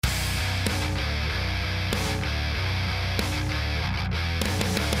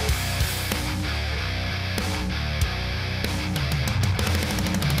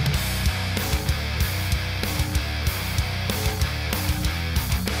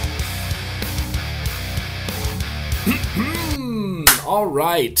All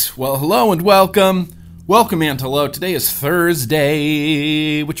right. Well, hello and welcome. Welcome and hello. Today is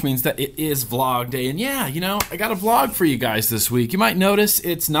Thursday, which means that it is vlog day. And yeah, I got a vlog for you guys this week. You might notice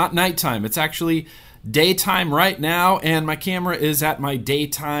it's not nighttime. It's actually daytime right now, and my camera is at my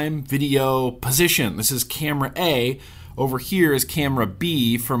daytime video position. This is camera A. Over here is camera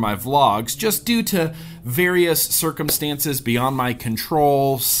B for my vlogs, just due to various circumstances beyond my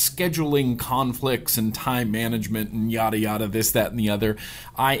control, scheduling conflicts and time management and yada yada, this, that, and the other.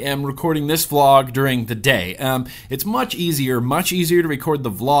 I am recording this vlog during the day. It's much easier to record the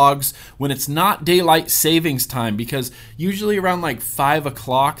vlogs when it's not daylight savings time, because usually around like 5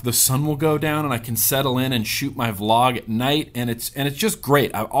 o'clock the sun will go down and I can settle in and shoot my vlog at night, and it's just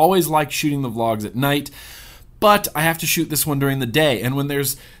great. I've always liked shooting the vlogs at night. But I have to shoot this one during the day, and when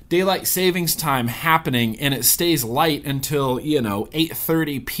there's daylight savings time happening and it stays light until,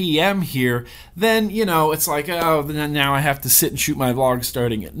 8:30 p.m. here, then, it's like, then now I have to sit and shoot my vlog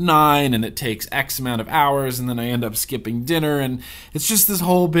starting at 9, and it takes X amount of hours, and then I end up skipping dinner, and it's just this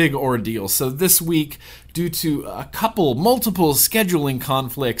whole big ordeal. So this week, due to multiple scheduling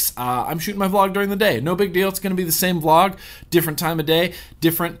conflicts, I'm shooting my vlog during the day. No big deal. It's going to be the same vlog, different time of day,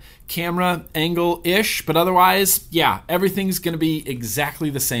 different camera angle-ish, but otherwise, yeah, everything's going to be exactly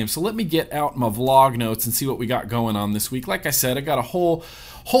the same. So let me get out my vlog notes and see what we got going on this week. Like I said, I got a whole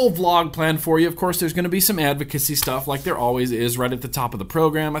vlog planned for you. Of course, there's going to be some advocacy stuff like there always is right at the top of the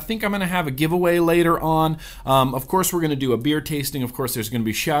program. I think I'm going to have a giveaway later on. Of course, we're going to do a beer tasting. Of course, there's going to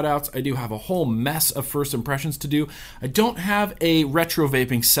be shout outs. I do have a whole mess of first impressions to do. I don't have a retro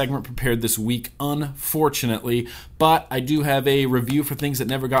vaping segment prepared this week, unfortunately, but I do have a review for things that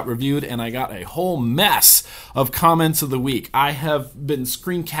never got reviewed, and I got a whole mess of comments of the week. I have been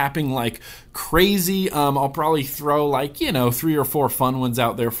screen capping like crazy. I'll probably throw 3 or 4 fun ones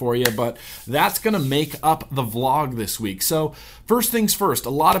out there for you, but that's going to make up the vlog this week. So first things first, a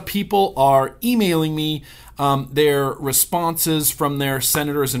lot of people are emailing me their responses from their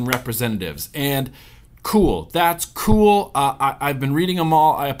senators and representatives, and cool. That's cool. I've been reading them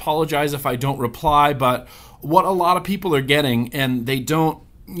all. I apologize if I don't reply, but what a lot of people are getting, and they don't,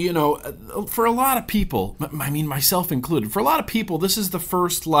 for a lot of people, I mean myself included, for a lot of people, this is the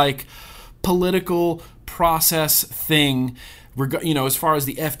first political process thing, as far as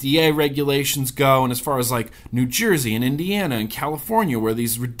the FDA regulations go, and as far as New Jersey and Indiana and California, where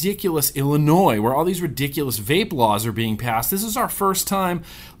these ridiculous, Illinois, where all these ridiculous vape laws are being passed. This is our first time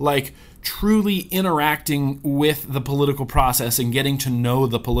truly interacting with the political process and getting to know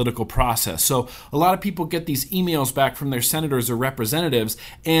the political process. So a lot of people get these emails back from their senators or representatives,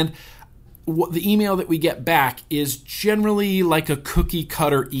 and the email that we get back is generally like a cookie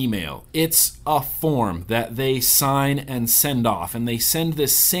cutter email. It's a form that they sign and send off, and they send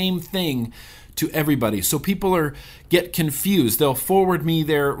this same thing to everybody. So people get confused. They'll forward me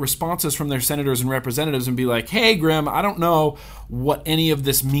their responses from their senators and representatives and be like, hey, Grim, I don't know what any of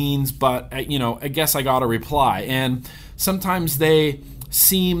this means, but I guess I got a reply. And sometimes they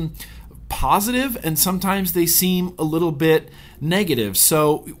seem positive, and sometimes they seem a little bit negative.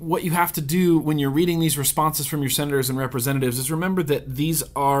 So what you have to do when you're reading these responses from your senators and representatives is remember that these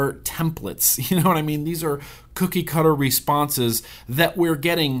are templates. You know what I mean? These are cookie cutter responses that we're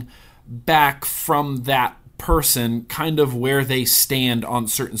getting back from that person, kind of where they stand on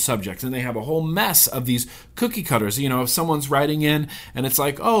certain subjects. And they have a whole mess of these cookie cutters. If someone's writing in and it's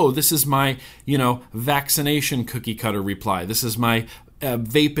like, oh, this is my, vaccination cookie cutter reply. This is my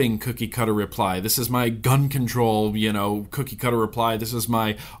vaping cookie cutter reply. This is my gun control, cookie cutter reply. This is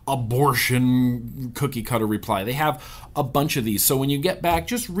my abortion cookie cutter reply. They have a bunch of these. So when you get back,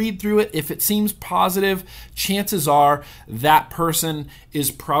 just read through it. If it seems positive, chances are that person is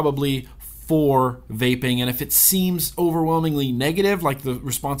probably for vaping. And if it seems overwhelmingly negative, like the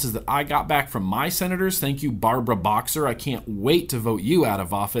responses that I got back from my senators, thank you, Barbara Boxer, I can't wait to vote you out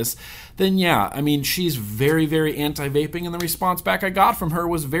of office, then yeah, I mean, she's very, very anti-vaping, and the response back I got from her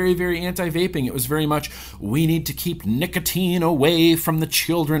was very, very anti-vaping. It was very much, we need to keep nicotine away from the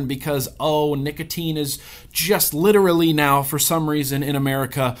children because, nicotine is just literally now, for some reason in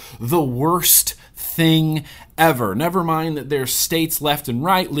America, the worst thing ever. Never mind that there's states left and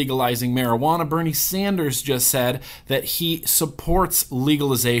right legalizing marijuana. Bernie Sanders just said that he supports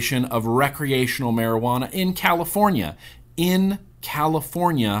legalization of recreational marijuana in California.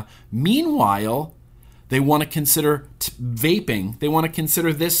 Meanwhile, they want to consider vaping. They want to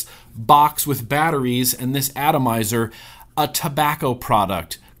consider this box with batteries and this atomizer a tobacco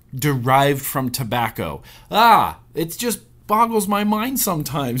product derived from tobacco. It's just boggles my mind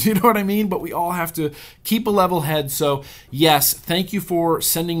sometimes, you know what I mean? But we all have to keep a level head. So yes, thank you for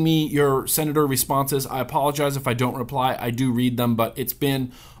sending me your senator responses. I apologize if I don't reply. I do read them, but it's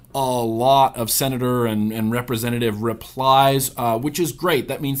been a lot of senator and representative replies, which is great.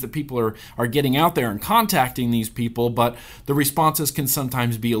 That means that people are getting out there and contacting these people, but the responses can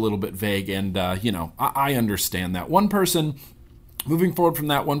sometimes be a little bit vague, and I understand that. Moving forward from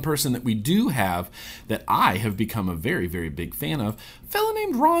that, one person that we do have that I have become a very, very big fan of, a fellow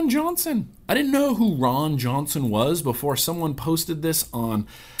named Ron Johnson. I didn't know who Ron Johnson was before someone posted this on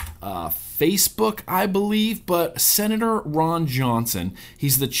Facebook, I believe, but Senator Ron Johnson,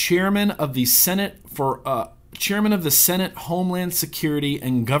 he's the chairman of the Senate Homeland Security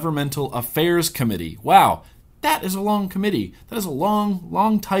and Governmental Affairs Committee. Wow. That is a long committee. That is a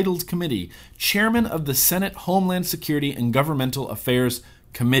long titled committee. Chairman of the Senate Homeland Security and Governmental Affairs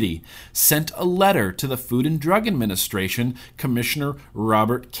Committee sent a letter to the Food and Drug Administration, Commissioner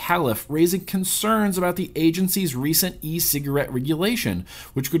Robert Califf, raising concerns about the agency's recent e-cigarette regulation,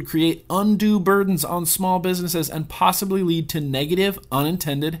 which could create undue burdens on small businesses and possibly lead to negative,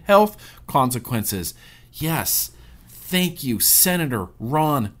 unintended health consequences. Yes. Thank you, Senator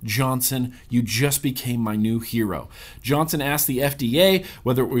Ron Johnson. You just became my new hero. Johnson asked the FDA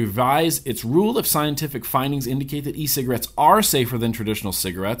whether it would revise its rule if scientific findings indicate that e-cigarettes are safer than traditional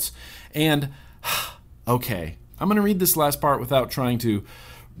cigarettes. And, okay, I'm going to read this last part without trying to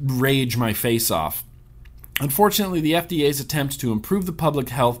rage my face off. Unfortunately, the FDA's attempt to improve the public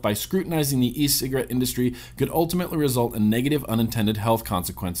health by scrutinizing the e-cigarette industry could ultimately result in negative unintended health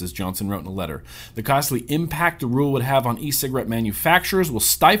consequences, Johnson wrote in a letter. The costly impact the rule would have on e-cigarette manufacturers will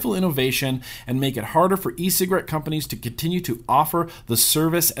stifle innovation and make it harder for e-cigarette companies to continue to offer the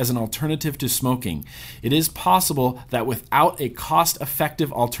service as an alternative to smoking. It is possible that without a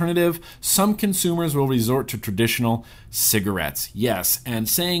cost-effective alternative, some consumers will resort to traditional cigarettes. Yes, and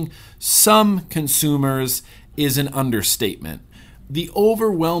saying some consumers is an understatement. The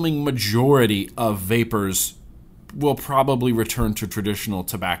overwhelming majority of vapors will probably return to traditional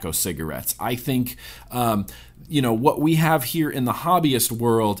tobacco cigarettes. I think, what we have here in the hobbyist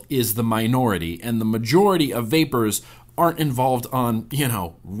world is the minority, and the majority of vapors aren't involved on,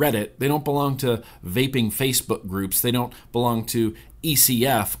 Reddit. They don't belong to vaping Facebook groups. They don't belong to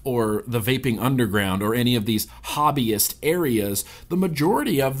ECF or the Vaping Underground or any of these hobbyist areas. The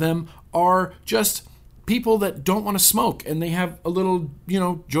majority of them are just people that don't want to smoke, and they have a little,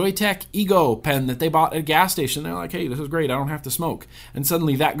 Joytech Ego pen that they bought at a gas station. They're like, hey, this is great, I don't have to smoke. And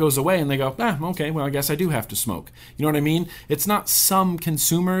suddenly that goes away, and they go, okay, well, I guess I do have to smoke. You know what I mean? It's not some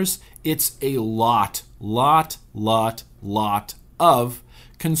consumers, it's a lot of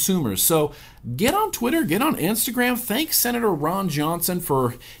consumers. So get on Twitter, get on Instagram. Thank Senator Ron Johnson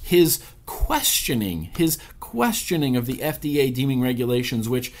for his questioning of the FDA deeming regulations,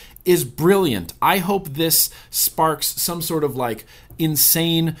 which is brilliant. I hope this sparks some sort of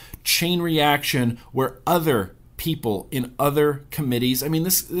insane chain reaction where other people in other committees. I mean,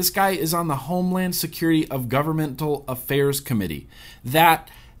 this guy is on the Homeland Security of Governmental Affairs Committee. That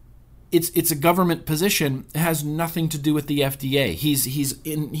it's a government position. It has nothing to do with the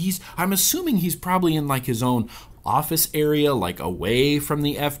FDA. I'm assuming he's probably in his own office area, away from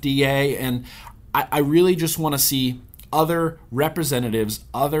the FDA, and I really just want to see other representatives,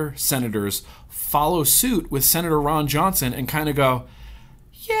 other senators follow suit with Senator Ron Johnson and kind of go,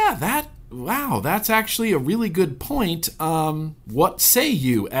 yeah, that's actually a really good point. What say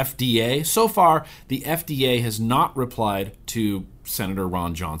you, FDA? So far, the FDA has not replied to Senator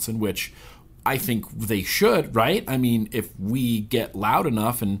Ron Johnson, which I think they should, right? I mean, if we get loud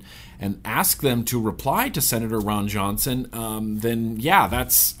enough and ask them to reply to Senator Ron Johnson, then yeah,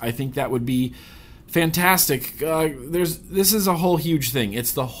 I think that would be fantastic. This is a whole huge thing.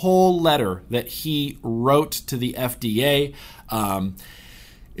 It's the whole letter that he wrote to the FDA.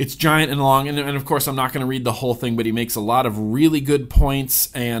 It's giant and long, and of course I'm not going to read the whole thing, but he makes a lot of really good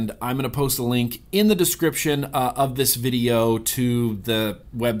points, and I'm going to post a link in the description of this video to the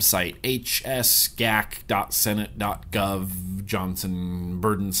website, hsgac.senate.gov, Johnson,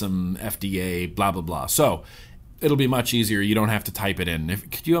 burdensome, FDA, blah, blah, blah. So it'll be much easier. You don't have to type it in.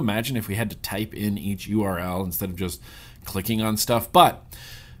 Could you imagine if we had to type in each URL instead of just clicking on stuff? But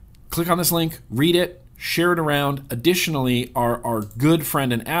click on this link, read it, share it around. Additionally, our good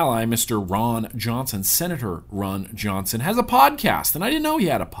friend and ally, Mr. Ron Johnson, Senator Ron Johnson, has a podcast. And I didn't know he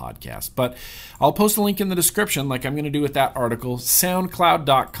had a podcast, but I'll post a link in the description like I'm going to do with that article.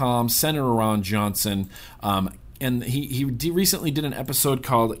 SoundCloud.com, Senator Ron Johnson. and he recently did an episode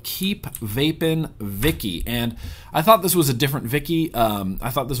called Keep Vapin' Vicky, and I thought this was a different Vicky. I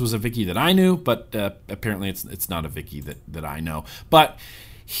thought this was a Vicky that I knew, but apparently it's not a Vicky that I know. But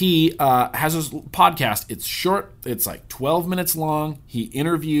he has his podcast. It's short. It's like 12 minutes long. He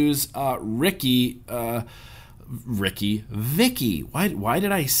interviews Vicky. Why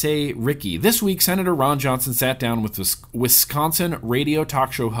did I say Ricky? This week, Senator Ron Johnson sat down with Wisconsin radio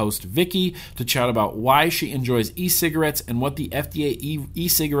talk show host Vicky to chat about why she enjoys e-cigarettes and what the FDA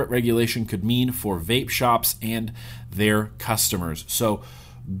e-cigarette regulation could mean for vape shops and their customers. So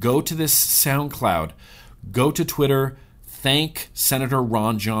go to this SoundCloud, go to Twitter, thank Senator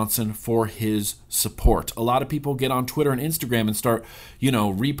Ron Johnson for his support. A lot of people get on Twitter and Instagram and start,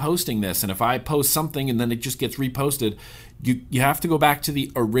 reposting this. And if I post something and then it just gets reposted, you have to go back to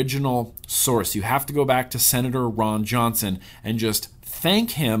the original source. You have to go back to Senator Ron Johnson and just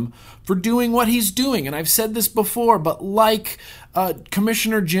thank him for doing what he's doing. And I've said this before, but like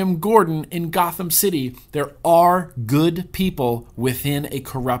Commissioner Jim Gordon in Gotham City, there are good people within a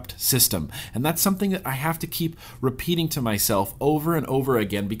corrupt system. And that's something that I have to keep repeating to myself over and over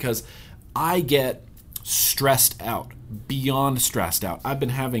again, because I get stressed out, beyond stressed out. I've been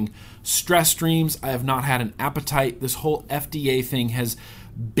having stress dreams. I have not had an appetite. This whole FDA thing has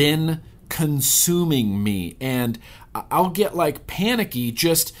been consuming me, and I'll get like panicky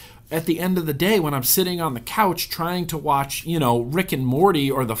just at the end of the day when I'm sitting on the couch trying to watch, Rick and Morty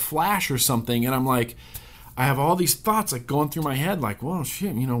or The Flash or something, and I'm like, I have all these thoughts like going through my head like, well,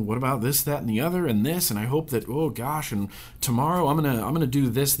 shit, what about this, that, and the other, and this, and I hope that, oh gosh, and tomorrow I'm gonna do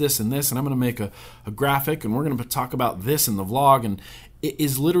this, and this, and I'm gonna make a graphic, and we're gonna talk about this in the vlog, and it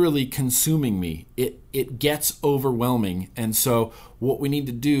is literally consuming me. It gets overwhelming, and so what we need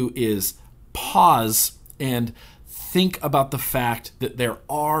to do is pause and think about the fact that there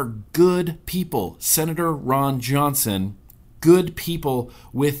are good people, Senator Ron Johnson, good people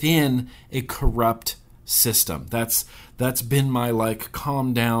within a corrupt system. That's been my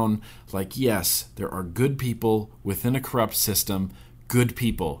calm down, yes, there are good people within a corrupt system. Good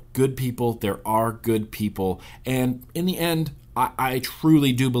people, there are good people. And in the end, I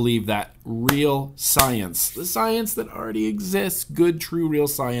truly do believe that real science, the science that already exists, good, true, real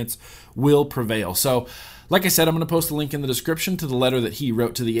science, will prevail. So, like I said, I'm going to post a link in the description to the letter that he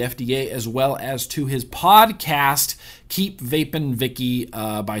wrote to the FDA, as well as to his podcast, Keep Vapin' Vicky,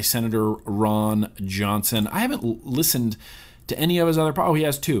 by Senator Ron Johnson. I haven't listened to any of his other he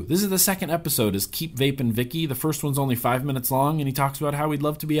has 2. This is the second episode, is Keep Vapin' Vicky. The first one's only 5 minutes long, and he talks about how he'd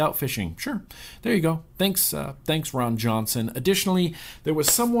love to be out fishing. Sure. There you go. Thanks, Ron Johnson. Additionally, there was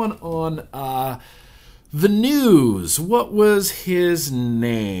someone on the news. What was his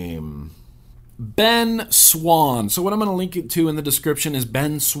name? Ben Swann. So what I'm going to link it to in the description is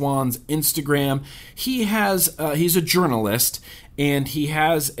Ben Swann's Instagram. He has, he's a journalist, and he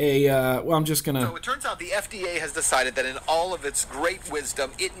has a, I'm just going to... So it turns out the FDA has decided that in all of its great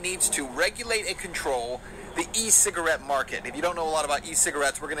wisdom, it needs to regulate and control the e-cigarette market. If you don't know a lot about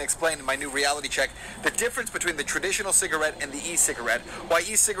e-cigarettes, we're going to explain in my new reality check the difference between the traditional cigarette and the e-cigarette, why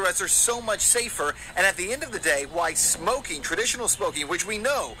e-cigarettes are so much safer, and at the end of the day, why smoking, traditional smoking, which we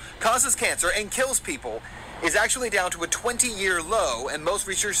know causes cancer and kills people, is actually down to a 20-year low, and most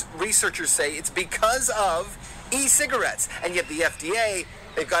researchers say it's because of e-cigarettes. And yet the FDA,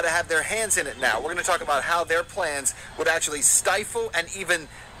 they've got to have their hands in it now. We're going to talk about how their plans would actually stifle and even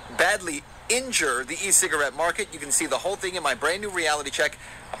badly injure the e-cigarette market. You can see the whole thing in my brand new reality check.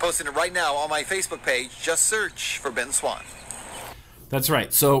 I'm posting it right now on my Facebook page. Just search for Ben Swann. That's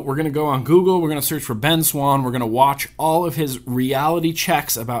right. So we're going to go on Google. We're going to search for Ben Swann. We're going to watch all of his reality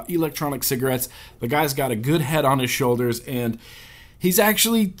checks about electronic cigarettes. The guy's got a good head on his shoulders, and he's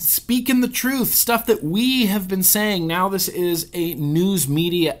actually speaking the truth, stuff that we have been saying. Now this is a news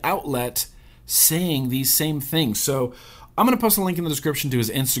media outlet saying these same things. So I'm going to post a link in the description to his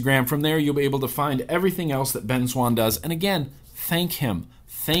Instagram. From there, you'll be able to find everything else that Ben Swann does. And again, thank him.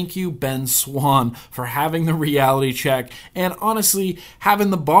 Thank you, Ben Swann, for having the reality check and honestly having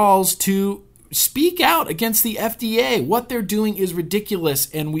the balls to speak out against the FDA. What they're doing is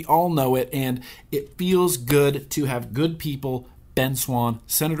ridiculous, and we all know it, and it feels good to have good people, Ben Swann,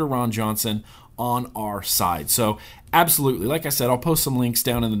 Senator Ron Johnson, on our side. So absolutely, like I said, I'll post some links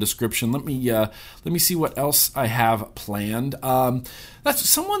down in the description. Let me see what else I have planned.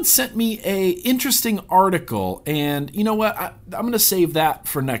 Someone sent me a interesting article, and you know what? I'm going to save that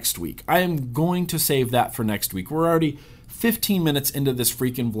for next week. I am going to save that for next week. We're already 15 minutes into this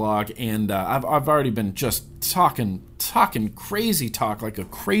freaking vlog, and I've already been just talking crazy talk like a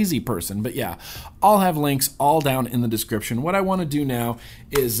crazy person. But yeah, I'll have links all down in the description. What I want to do now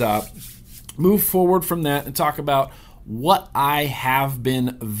is move forward from that and talk about what I have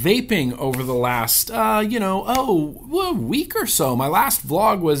been vaping over the last, week or so. My last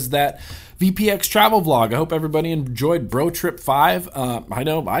vlog was that VPX travel vlog. I hope everybody enjoyed Bro Trip 5. I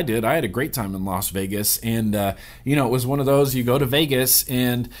know I did. I had a great time in Las Vegas, and it was one of those, you go to Vegas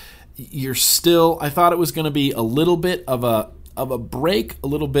and you're still, I thought it was going to be a little bit of a break, a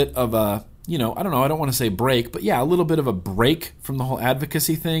little bit of a, I don't know, I don't want to say break, but yeah, a little bit of a break from the whole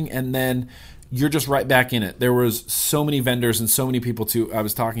advocacy thing, and then you're just right back in it. There was so many vendors and so many people I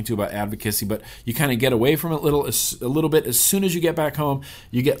was talking to about advocacy, but you kind of get away from it a little bit. As soon as you get back home,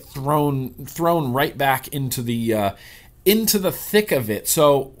 you get thrown right back into the thick of it.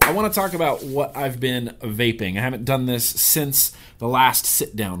 So I want to talk about what I've been vaping. I haven't done this since the last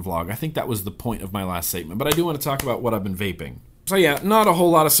sit-down vlog. I think that was the point of my last statement, but I do want to talk about what I've been vaping. So yeah, not a whole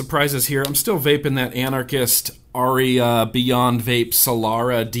lot of surprises here. I'm still vaping that Anarchist Aria Beyond Vape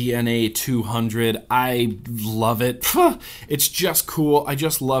Solara DNA 200. I love it. It's just cool. I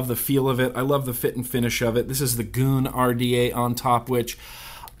just love the feel of it. I love the fit and finish of it. This is the Goon RDA on top, which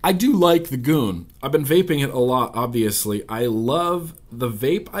I do like the Goon. I've been vaping it a lot, obviously. I love the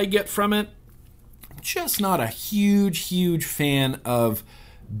vape I get from it. Just not a huge fan of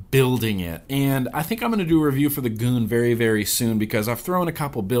building it, and I think I'm going to do a review for the Goon very, very soon, because I've thrown a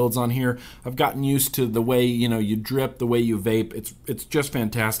couple builds on here. I've gotten used to the way you drip, the way you vape. It's just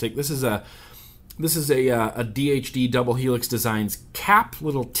fantastic. This is a DHD Double Helix Designs cap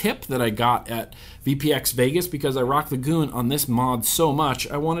little tip that I got at VPX Vegas because I rock the Goon on this mod so much.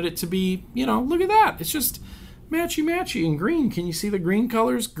 I wanted it to be, look at that. It's just matchy in green. Can you see the green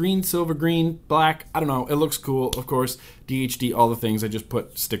colors? Green, silver, green, black. I don't know. It looks cool. Of course, DHD, all the things. I just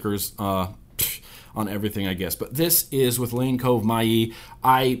put stickers on everything, I guess. But this is with Lane Cove Mai.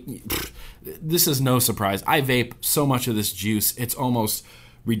 This is no surprise. I vape so much of this juice. It's almost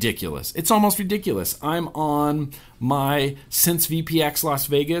ridiculous. I'm on my, since VPX Las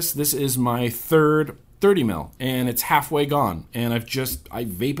Vegas, this is my third 30 mil, and it's halfway gone, and I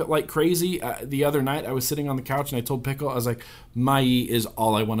vape it like crazy. The other night I was sitting on the couch and I told Pickle, I was like, Mai is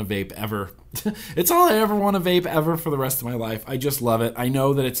all I want to vape ever. It's all I ever want to vape ever for the rest of my life. I just love it. I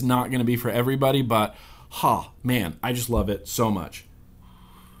know that it's not going to be for everybody, but man, I just love it so much.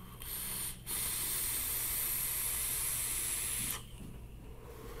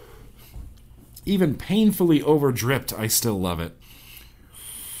 Even painfully over dripped, I still love it.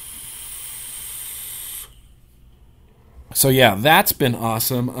 So yeah, that's been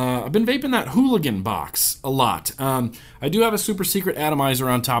awesome. I've been vaping that Hooligan box a lot. I do have a super secret atomizer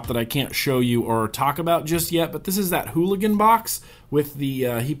on top that I can't show you or talk about just yet, but this is that Hooligan box with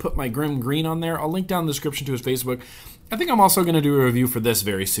the, he put my Grim Green on there. I'll link down in the description to his Facebook. I think I'm also going to do a review for this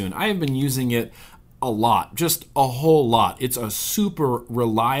very soon. I have been using it a lot, just a whole lot. It's a super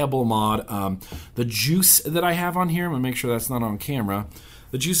reliable mod. The juice that I have on here, I'm going to make sure that's not on camera.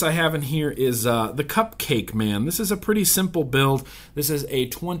 The juice I have in here is the Cupcake Man. This is a pretty simple build. This is a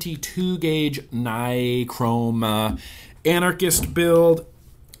 22 gauge Nichrome Anarchist build.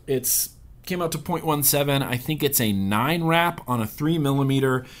 It's came out to 0.17. I think it's a 9 wrap on a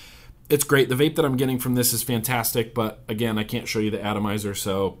 3mm. It's great. The vape that I'm getting from this is fantastic, but again, I can't show you the atomizer,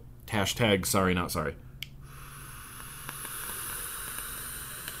 so hashtag sorry, not sorry.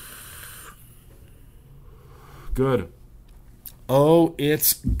 Good. Oh,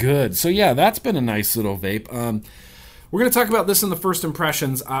 it's good. So yeah, that's been a nice little vape. We're going to talk about this in the first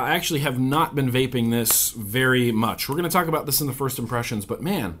impressions. I actually have not been vaping this very much. We're going to talk about this in the first impressions, but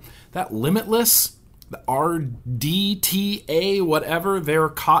man, that Limitless, the RDTA, whatever, their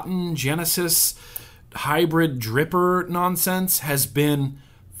Cotton Genesis hybrid dripper nonsense has been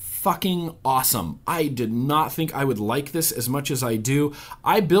fucking awesome. I did not think I would like this as much as I do.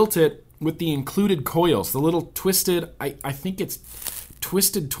 I built it with the included coils, the little twisted, I think it's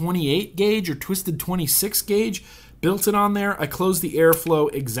twisted 28 gauge or twisted 26 gauge. Built it on there. I closed the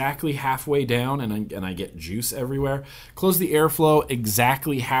airflow exactly halfway down, and I get juice everywhere. Close the airflow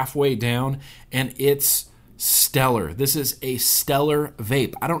exactly halfway down, and it's stellar. This is a stellar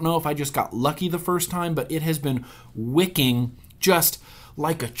vape. I don't know if I just got lucky the first time, but it has been wicking just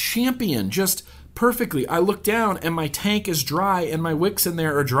like a champion, just perfectly. I look down and my tank is dry and my wicks in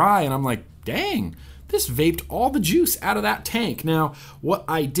there are dry, and I'm like, dang, this vaped all the juice out of that tank. Now, what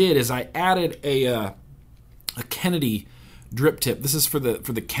I did is I added a Kennedy drip tip. This is for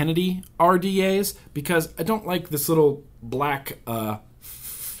the Kennedy RDAs, because I don't like this little black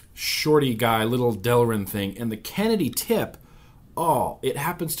shorty guy, little Delrin thing. And the Kennedy tip, oh, it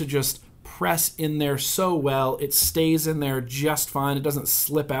happens to just press in there so well. It stays in there just fine. It doesn't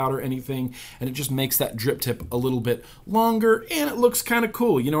slip out or anything, and it just makes that drip tip a little bit longer, and it looks kind of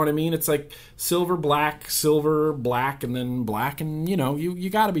cool. You know what I mean? It's like silver, black, and then black, and you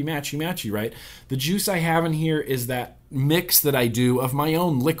got to be matchy, right? The juice I have in here is that mix that I do of my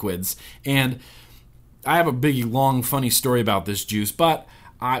own liquids, and I have a big, long, funny story about this juice, but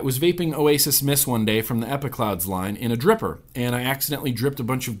I was vaping Oasis Mist one day from the Epiclouds line in a dripper, and I accidentally dripped a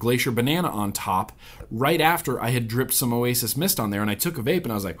bunch of Glacier Banana on top right after I had dripped some Oasis Mist on there, and I took a vape,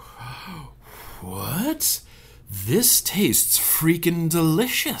 and I was like, what? This tastes freaking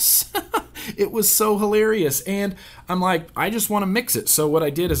delicious. It was so hilarious, and I'm like, I just want to mix it. So what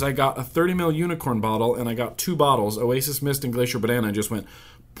I did is I got a 30 ml unicorn bottle, and I got 2 bottles, Oasis Mist and Glacier Banana. I just went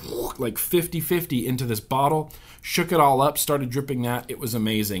like 50-50 into this bottle, shook it all up, started dripping that. It was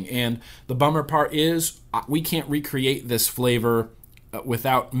amazing. And the bummer part is we can't recreate this flavor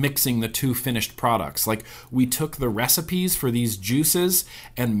without mixing the 2 finished products. Like, we took the recipes for these juices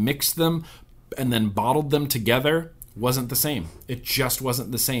and mixed them and then bottled them together. Wasn't the same. It just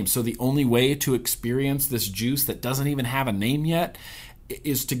wasn't the same. So the only way to experience this juice that doesn't even have a name yet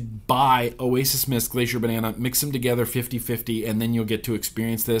is to buy Oasis Mist, Glacier Banana, mix them together 50-50, and then you'll get to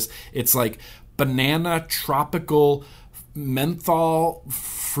experience this. It's like banana, tropical, menthol,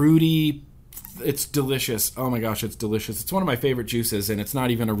 fruity. It's delicious. Oh my gosh, it's delicious. It's one of my favorite juices, and it's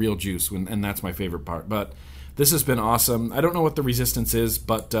not even a real juice, and that's my favorite part. But this has been awesome. I don't know what the resistance is,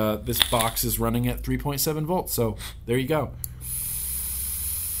 but this box is running at 3.7 volts, so there you go.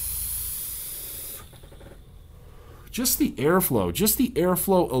 Just the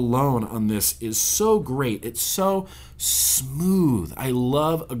airflow alone on this is so great. It's so smooth. I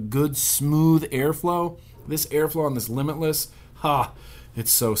love a good smooth airflow. This airflow on this Limitless,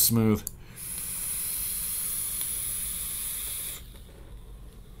 it's so smooth.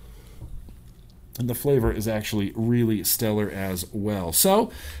 And the flavor is actually really stellar as well. So,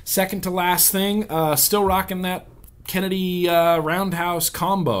 second to last thing, still rocking that Kennedy Roundhouse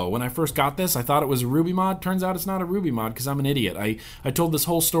combo. When I first got this, I thought it was a Ruby mod. Turns out it's not a Ruby mod because I'm an idiot. I told this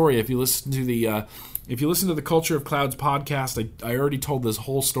whole story. If you listen to the Culture of Clouds podcast, I already told this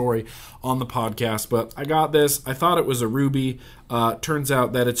whole story on the podcast. But I got this. I thought it was a Ruby. Turns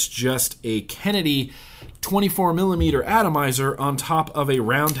out that it's just a Kennedy 24mm atomizer on top of a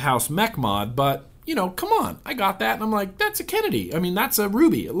Roundhouse mech mod. But come on. I got that, and I'm like, that's a Kennedy. I mean, that's a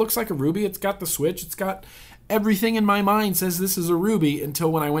Ruby. It looks like a Ruby. It's got the switch. It's got everything in my mind says this is a Ruby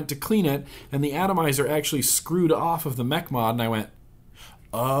until when I went to clean it, and the atomizer actually screwed off of the mech mod, and I went,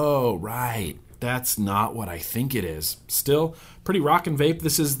 oh, right. That's not what I think it is. Still, pretty rockin' vape.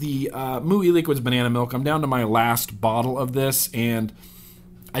 This is the Moo E-Liquids Banana Milk. I'm down to my last bottle of this, and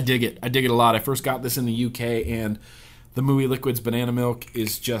I dig it. I dig it a lot. I first got this in the UK, and the Moo E-Liquids Banana Milk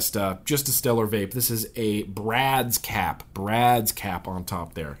is just a stellar vape. This is a Brad's cap on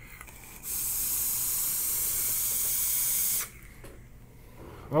top there.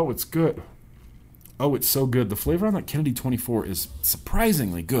 Oh, it's good. Oh, it's so good. The flavor on that Kennedy 24 is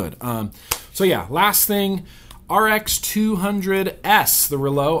surprisingly good. So yeah, last thing, RX200S, the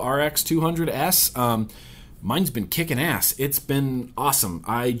Reuleaux RX200S. Mine's been kicking ass. It's been awesome.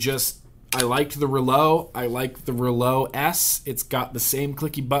 I liked the Reuleaux. I like the Reuleaux S. It's got the same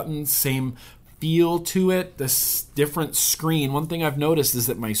clicky buttons, same feel to it, this different screen. One thing I've noticed is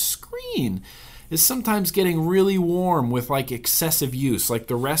that my screen is sometimes getting really warm with like excessive use. Like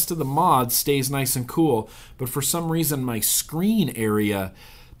the rest of the mod stays nice and cool, but for some reason my screen area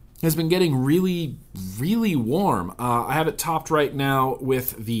has been getting really, really warm. I have it topped right now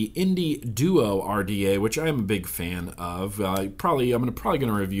with the Indie Duo RDA, which I'm a big fan of. I'm probably going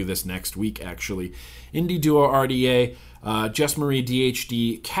to review this next week, actually. Indie Duo RDA, Just Marie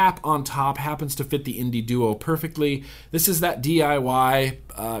DHD cap on top, happens to fit the Indie Duo perfectly. This is that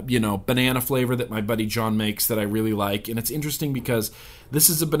DIY, banana flavor that my buddy John makes that I really like, and it's interesting because this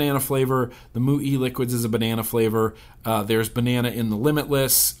is a banana flavor. The Moo E-Liquids is a banana flavor. There's banana in the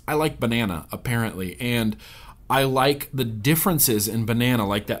Limitless. I like banana, apparently, and I like the differences in banana.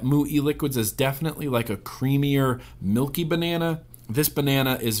 Like that Moo E-Liquids is definitely like a creamier, milky banana. This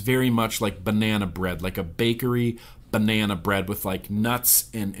banana is very much like banana bread, like a bakery banana bread with like nuts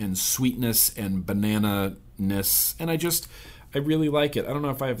and sweetness and banana-ness. And I really like it. I don't know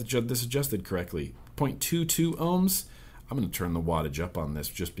if I have this adjusted correctly. 0.22 ohms. I'm going to turn the wattage up on this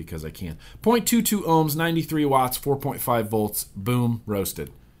just because I can. 0.22 ohms, 93 watts, 4.5 volts. Boom,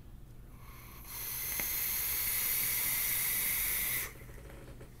 roasted.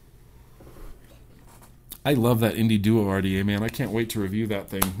 I love that Indie Duo RDA, man. I can't wait to review that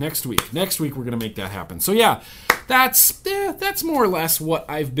thing next week. Next week, we're going to make that happen. So, yeah, that's more or less what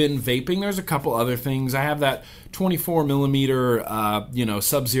I've been vaping. There's a couple other things. I have that 24 millimeter,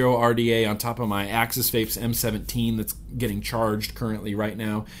 Sub-Zero RDA on top of my Axis Vapes M17 that's getting charged currently right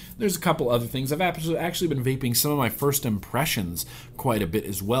now. There's a couple other things. I've actually been vaping some of my first impressions quite a bit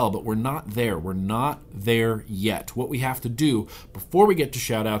as well, but we're not there. We're not there yet. What we have to do before we get to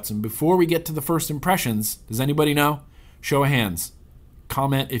shoutouts and before we get to the first impressions, does anybody know? Show of hands.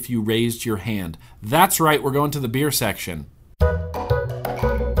 Comment if you raised your hand. That's right, we're going to the beer section.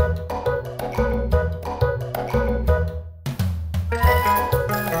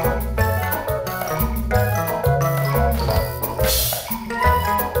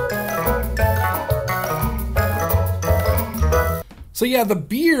 So yeah, the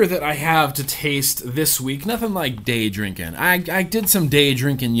beer that I have to taste this week, nothing like day drinking. I did some day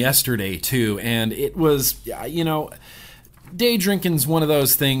drinking yesterday too, and it was, day drinking's one of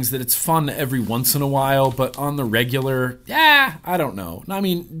those things that it's fun every once in a while, but on the regular, I don't know. I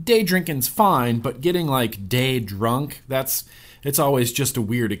mean, day drinking's fine, but getting like day drunk, it's always just a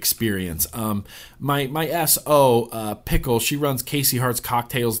weird experience. My SO, Pickle, she runs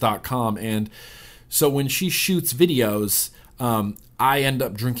CaseyHartsCocktails.com, and so when she shoots videos, I end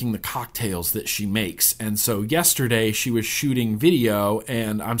up drinking the cocktails that she makes. And so yesterday she was shooting video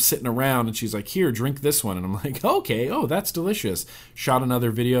and I'm sitting around and she's like, here, drink this one. And I'm like, okay, oh, that's delicious. Shot another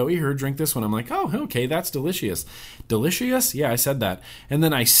video, here, drink this one. I'm like, oh, okay, that's delicious. Delicious? Yeah, I said that. And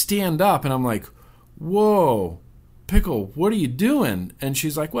then I stand up and I'm like, whoa, Pickle, what are you doing? And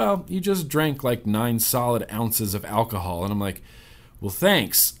she's like, well, you just drank like 9 solid ounces of alcohol. And I'm like, well,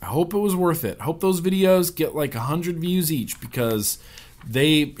 thanks. I hope it was worth it. I hope those videos get like 100 views each because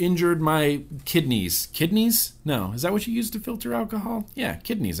they injured my kidneys. Kidneys? No. Is that what you use to filter alcohol? Yeah,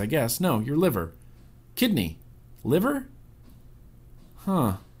 kidneys, I guess. No, your liver. Kidney. Liver?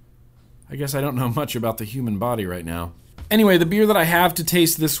 Huh. I guess I don't know much about the human body right now. Anyway, the beer that I have to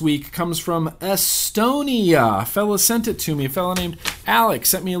taste this week comes from Estonia. A fella sent it to me. A fella named Alex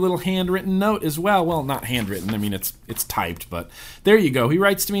sent me a little handwritten note as well. Well, not handwritten. I mean, it's typed, but there you go. He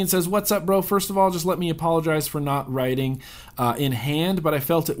writes to me and says, what's up, bro? First of all, just let me apologize for not writing in hand, but I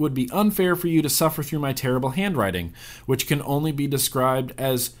felt it would be unfair for you to suffer through my terrible handwriting, which can only be described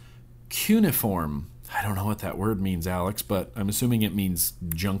as cuneiform. I don't know what that word means, Alex, but I'm assuming it means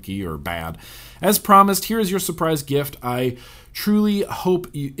junky or bad. As promised, here is your surprise gift. I truly hope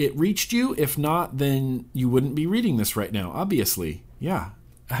it reached you. If not, then you wouldn't be reading this right now, obviously. Yeah,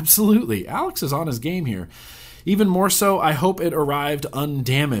 absolutely. Alex is on his game here. Even more so, I hope it arrived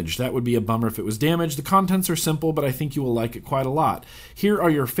undamaged. That would be a bummer if it was damaged. The contents are simple, but I think you will like it quite a lot. Here are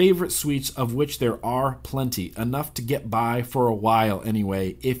your favorite sweets, of which there are plenty. Enough to get by for a while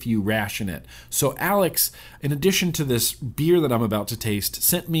anyway, if you ration it. So Alex, in addition to this beer that I'm about to taste,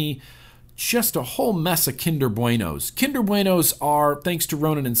 sent me just a whole mess of Kinder Buenos. Kinder Buenos are, thanks to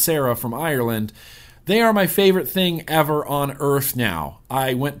Ronan and Sarah from Ireland, they are my favorite thing ever on earth now.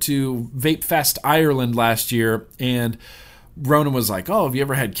 I went to Vape Fest Ireland last year, and Ronan was like, oh, have you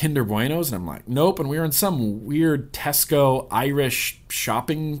ever had Kinder Buenos? And I'm like, nope. And we were in some weird Tesco Irish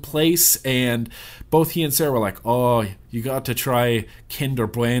shopping place, and both he and Sarah were like, oh, you got to try Kinder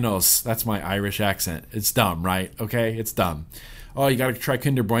Buenos. That's my Irish accent. It's dumb, right? Okay, it's dumb. Oh, you got to try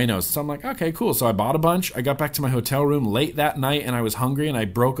Kinder Buenos. So I'm like, okay, cool. So I bought a bunch. I got back to my hotel room late that night, and I was hungry, and I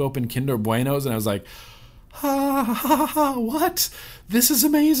broke open Kinder Buenos, and I was like, what? This is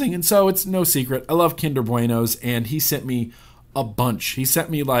amazing. And so it's no secret. I love Kinder Buenos, and he sent me a bunch. He sent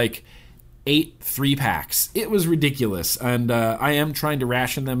me like 8 3-packs. It was ridiculous, and I am trying to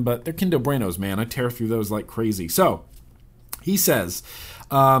ration them, but they're Kinder Buenos, man. I tear through those like crazy. So he says,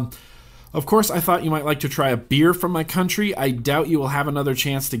 of course, I thought you might like to try a beer from my country. I doubt you will have another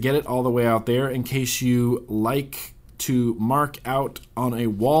chance to get it all the way out there. In case you like to mark out on a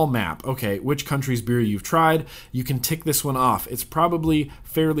wall map, okay, which country's beer you've tried, you can tick this one off. It's probably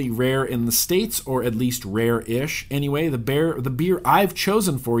fairly rare in the States, or at least rare-ish. Anyway, the beer I've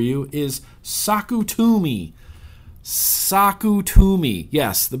chosen for you is Sakutumi. Sakutumi.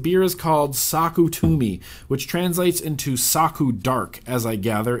 Yes, the beer is called Sakutumi, which translates into Saku Dark, as I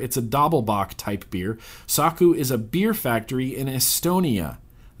gather. It's a Doppelbock type beer. Saku is a beer factory in Estonia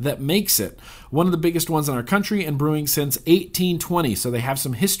that makes it. One of the biggest ones in our country, and brewing since 1820, so they have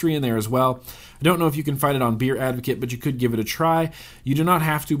some history in there as well. I don't know if you can find it on Beer Advocate, but you could give it a try. You do not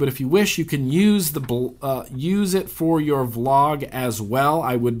have to, but if you wish, you can use it for your vlog as well.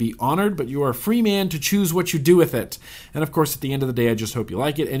 I would be honored, but you are a free man to choose what you do with it. And of course, at the end of the day, I just hope you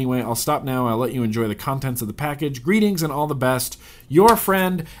like it. Anyway, I'll stop now. I'll let you enjoy the contents of the package. Greetings and all the best. Your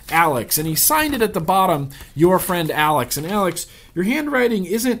friend, Alex. And he signed it at the bottom, your friend, Alex. And Alex, your handwriting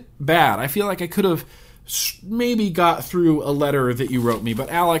isn't bad. I feel like I could have maybe got through a letter that you wrote me. But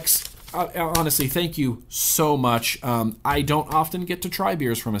Alex, honestly, thank you so much. I don't often get to try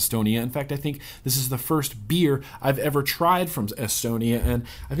beers from Estonia. In fact, I think this is the first beer I've ever tried from Estonia, and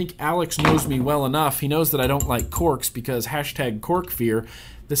I think Alex knows me well enough. He knows that I don't like corks because #corkfear.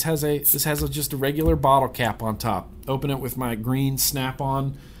 This has just a regular bottle cap on top. Open it with my green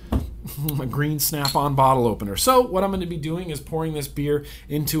Snap-on bottle opener. So what I'm going to be doing is pouring this beer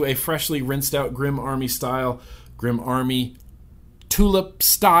into a freshly rinsed out Grim Army tulip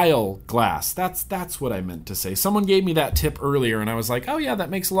style glass. That's what I meant to say. Someone gave me that tip earlier and I was like, oh yeah, that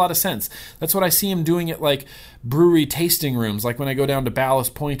makes a lot of sense. That's what I see him doing at like brewery tasting rooms. Like when I go down to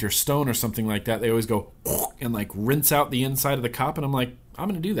Ballast Point or Stone or something like that, they always go and like rinse out the inside of the cup, and I'm like, I'm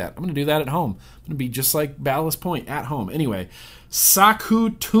going to do that. I'm going to do that at home. I'm going to be just like Ballast Point at home. Anyway,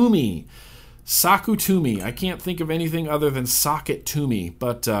 Sakutumi. I can't think of anything other than sock it to me,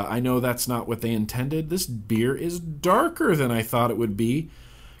 but I know that's not what they intended. This beer is darker than I thought it would be.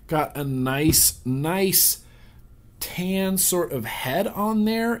 Got a nice tan sort of head on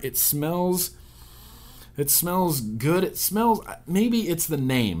there. It smells good. It smells, maybe it's the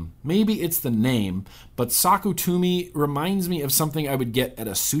name, but Sakutumi reminds me of something I would get at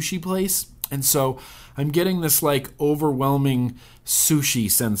a sushi place. And so I'm getting this like overwhelming sushi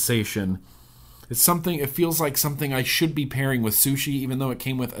sensation. It feels like something I should be pairing with sushi, even though it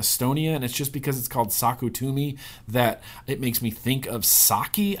came with Estonia, and it's just because it's called Sakutumi that it makes me think of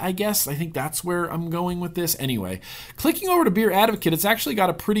sake, I guess. I think that's where I'm going with this. Anyway, clicking over to Beer Advocate, it's actually got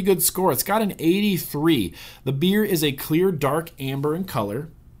a pretty good score. It's got an 83. The beer is a clear, dark amber in color.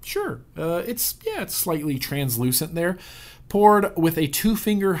 Sure, it's slightly translucent there. Poured with a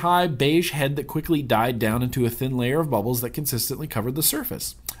 2-finger high beige head that quickly died down into a thin layer of bubbles that consistently covered the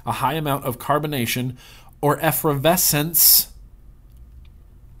surface. A high amount of carbonation or effervescence.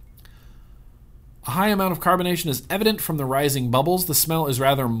 A high amount of carbonation is evident from the rising bubbles. The smell is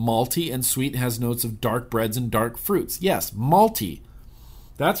rather malty and sweet and has notes of dark breads and dark fruits. Yes, malty.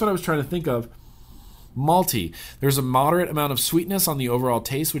 That's what I was trying to think of. Malty. There's a moderate amount of sweetness on the overall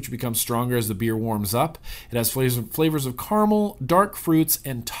taste, which becomes stronger as the beer warms up. It has flavors of caramel, dark fruits,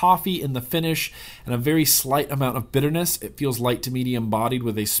 and toffee in the finish, and a very slight amount of bitterness. It feels light to medium-bodied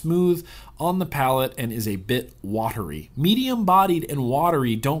with a smooth on the palate and is a bit watery. Medium-bodied and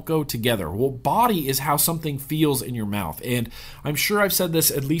watery don't go together. Well, body is how something feels in your mouth, and I'm sure I've said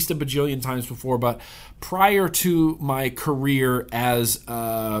this at least a bajillion times before, but prior to my career as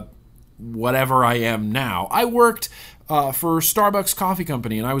whatever I am now, I worked for Starbucks Coffee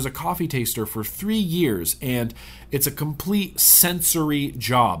Company, and I was a coffee taster for 3 years, and it's a complete sensory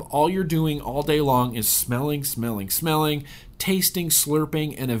job. All you're doing all day long is smelling, tasting,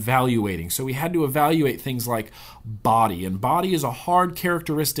 slurping, and evaluating. So we had to evaluate things like body, and body is a hard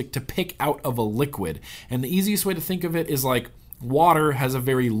characteristic to pick out of a liquid, and the easiest way to think of it is like water has a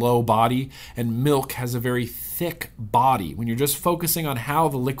very low body and milk has a very thick body. When you're just focusing on how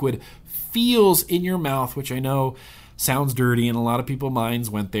the liquid feels in your mouth, which I know sounds dirty and a lot of people's minds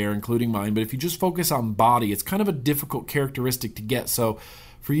went there, including mine, but if you just focus on body, it's kind of a difficult characteristic to get. So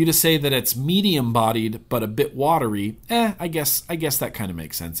for you to say that it's medium bodied but a bit watery, I guess that kind of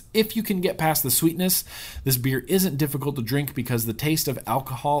makes sense. If you can get past the sweetness, this beer isn't difficult to drink because the taste of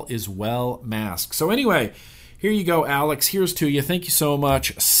alcohol is well masked. So anyway, here you go, Alex. Here's to you. Thank you so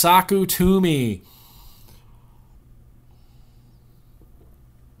much. Sakutumi.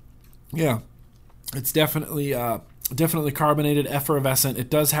 Yeah, it's definitely carbonated, effervescent. It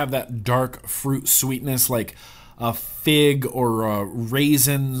does have that dark fruit sweetness, like a fig or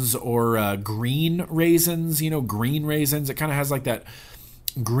raisins or green raisins. Green raisins. It kind of has like that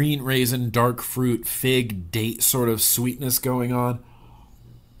green raisin, dark fruit, fig, date sort of sweetness going on.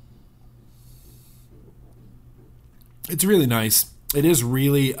 It's really nice. It is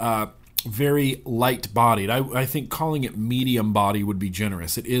really very light-bodied. I think calling it medium body would be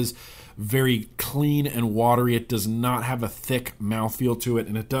generous. It is very clean and watery. It does not have a thick mouthfeel to it,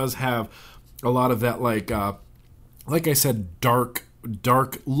 and it does have a lot of that, like I said, dark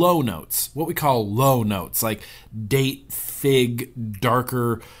low notes. What we call low notes, like date, fig,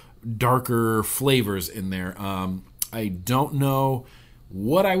 darker flavors in there. I don't know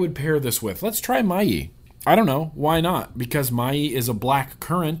what I would pair this with. Let's try Mai. I don't know. Why not? Because Mai is a black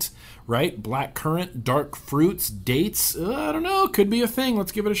currant, right? Black currant, dark fruits, dates. I don't know. Could be a thing.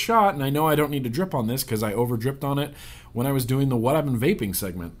 Let's give it a shot. And I know I don't need to drip on this because I over dripped on it when I was doing the What I've Been Vaping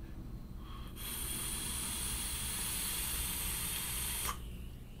segment.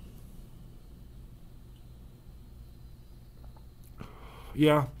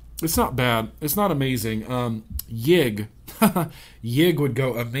 Yeah, it's not bad. It's not amazing. Yig. Yig would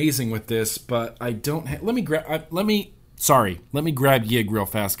go amazing with this, but I don't let me grab Yig real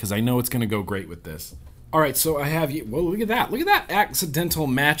fast because I know it's going to go great with this. All right, so I have you. Whoa, look at that accidental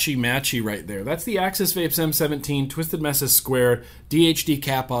matchy right there. That's the Axis Vapes M17, Twisted Messes squared, DHD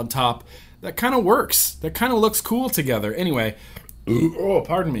cap on top. That kind of works. That kind of looks cool together. Anyway, oh,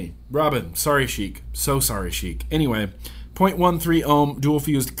 pardon me. Robin, sorry, Sheik. So sorry, Sheik. Anyway, 0.13 ohm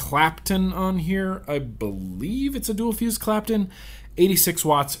dual-fused Clapton on here. I believe it's a dual-fused Clapton. 86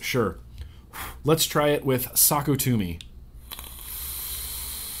 watts, sure. Let's try it with Sakutumi.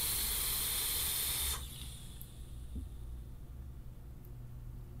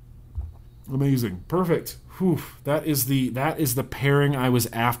 Amazing. Perfect. Whew. That is the pairing I was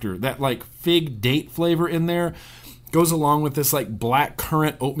after. That like fig date flavor in there goes along with this like black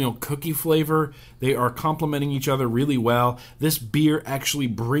currant oatmeal cookie flavor. They are complementing each other really well. This beer actually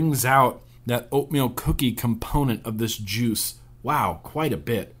brings out that oatmeal cookie component of this juice. Wow, quite a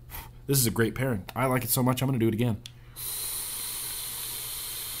bit. This is a great pairing. I like it so much I'm going to do it again.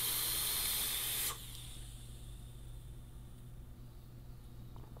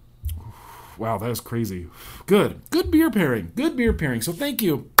 Wow, that is crazy. Good beer pairing. So thank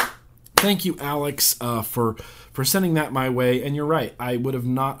you, Alex, for sending that my way. And you're right, I would have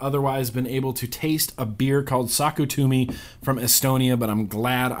not otherwise been able to taste a beer called Sakutumi from Estonia, but I'm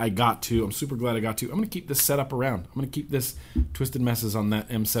glad I got to. I'm super glad I got to. I'm going to keep this set up around. I'm going to keep this Twisted Messes on that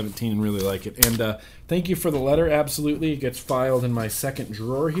M17 and really like it. And thank you for the letter. Absolutely, it gets filed in my second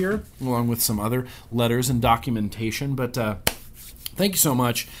drawer here, along with some other letters and documentation. But thank you so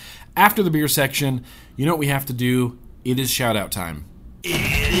much. After the beer section, you know what we have to do? It is shout-out time.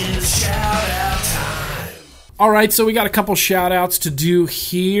 It is shout-out time. All right, so we got a couple shout-outs to do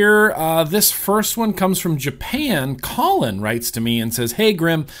here. This first one comes from Japan. Colin writes to me and says, "Hey,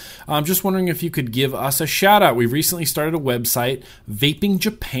 Grim, I'm just wondering if you could give us a shout-out. We've recently started a website,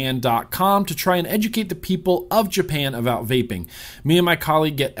 vapingjapan.com, to try and educate the people of Japan about vaping. Me and my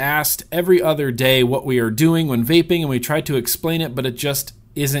colleague get asked every other day what we are doing when vaping, and we try to explain it, but it just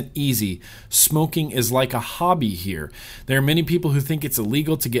isn't easy. Smoking is like a hobby here. There are many people who think it's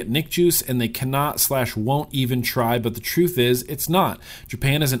illegal to get Nick juice and they cannot/won't even try, but the truth is it's not.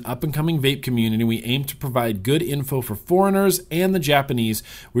 Japan is an up-and-coming vape community. We aim to provide good info for foreigners and the Japanese.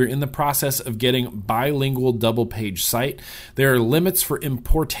 We're in the process of getting bilingual double-page site. There are limits for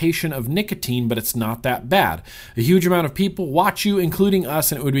importation of nicotine, but it's not that bad. A huge amount of people watch you, including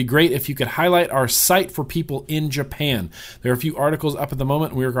us, and it would be great if you could highlight our site for people in Japan. There are a few articles up at the moment.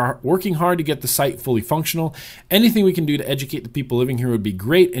 We're working hard to get the site fully functional. Anything we can do to educate the people living here would be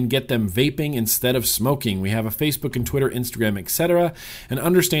great and get them vaping instead of smoking. We have a Facebook and Twitter, Instagram, etc. And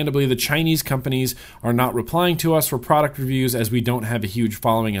understandably, the Chinese companies are not replying to us for product reviews as we don't have a huge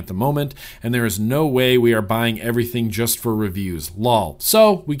following at the moment, and there is no way we are buying everything just for reviews. Lol.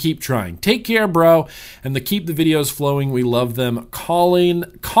 So we keep trying. Take care, bro, and keep the videos flowing. We love them. Colin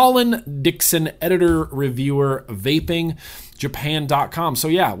Dixon, editor, reviewer, vaping. Japan.com. So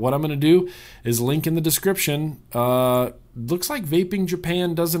yeah, what I'm going to do is link in the description. Looks like Vaping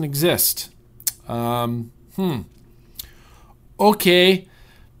Japan doesn't exist. Okay.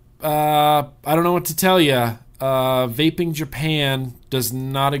 I don't know what to tell you. Vaping Japan does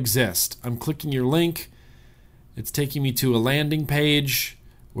not exist. I'm clicking your link. It's taking me to a landing page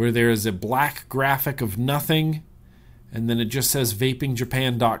where there is a black graphic of nothing. And then it just says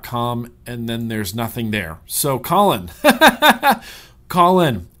vapingjapan.com, and then there's nothing there. So, Colin,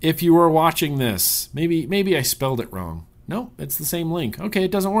 if you are watching this, maybe I spelled it wrong. No, it's the same link. Okay,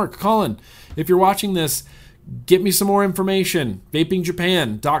 it doesn't work. Colin, if you're watching this, get me some more information.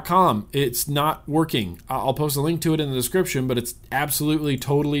 Vapingjapan.com. It's not working. I'll post a link to it in the description, but it's absolutely,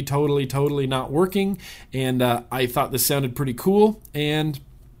 totally not working. And I thought this sounded pretty cool. And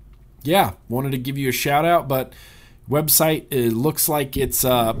yeah, wanted to give you a shout out, but website looks like it's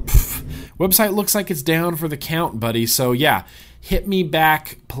down for the count, buddy. So yeah, hit me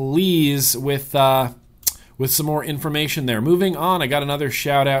back, please, with some more information there. Moving on, I got another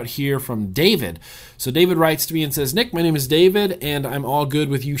shout out here from David. So David writes to me and says, "Nick, my name is David, and I'm all good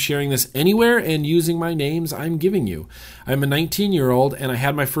with you sharing this anywhere and using my names I'm giving you. I'm a 19-year-old, and I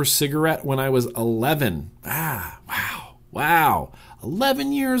had my first cigarette when I was 11. Wow.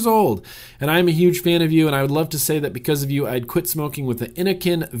 11 years old. And I'm a huge fan of you, and I would love to say that because of you, I'd quit smoking with the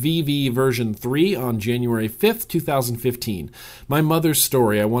Innokin VV version 3 on January 5th, 2015. My mother's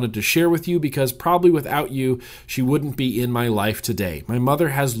story I wanted to share with you because probably without you, she wouldn't be in my life today. My mother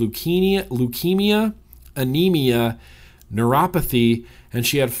has leukemia, anemia, neuropathy, and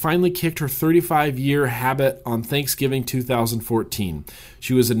she had finally kicked her 35-year habit on Thanksgiving 2014.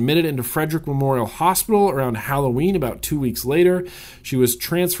 She was admitted into Frederick Memorial Hospital around Halloween about 2 weeks later. She was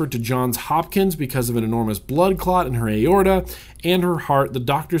transferred to Johns Hopkins because of an enormous blood clot in her aorta and her heart. The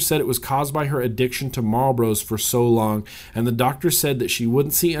doctor said it was caused by her addiction to Marlboros for so long, and the doctor said that she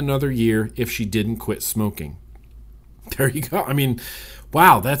wouldn't see another year if she didn't quit smoking. There you go. I mean,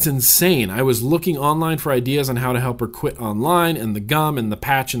 wow, that's insane. I was looking online for ideas on how to help her quit online, and the gum and the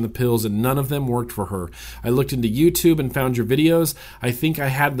patch and the pills, and none of them worked for her. I looked into YouTube and found your videos. I think I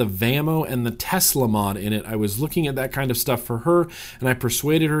had the Vamo and the Tesla mod in it. I was looking at that kind of stuff for her, and I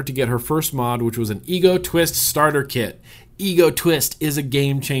persuaded her to get her first mod, which was an Ego Twist starter kit. Ego Twist is a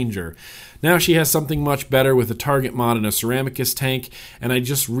game changer. Now she has something much better with a Target mod and a Ceramicus tank, and I'd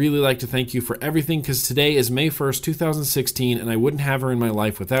just really like to thank you for everything, because today is May 1st, 2016, and I wouldn't have her in my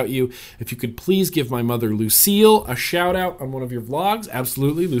life without you. If you could please give my mother Lucille a shout out on one of your vlogs.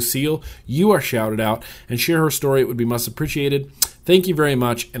 Absolutely, Lucille, you are shouted out, and share her story. It would be much appreciated. Thank you very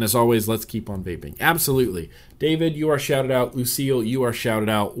much, and as always, let's keep on vaping. Absolutely. David, you are shouted out. Lucille, you are shouted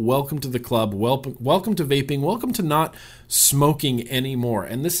out. Welcome to the club. Welcome to vaping. Welcome to not smoking anymore.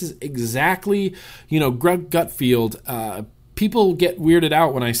 And this is exactly, Greg Gutfeld. People get weirded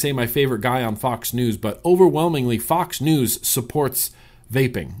out when I say my favorite guy on Fox News, but overwhelmingly, Fox News supports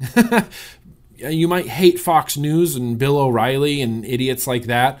vaping. You might hate Fox News and Bill O'Reilly and idiots like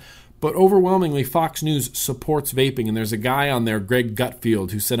that, but overwhelmingly, Fox News supports vaping, and there's a guy on there, Greg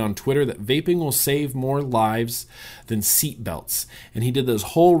Gutfeld, who said on Twitter that vaping will save more lives than seatbelts. And he did this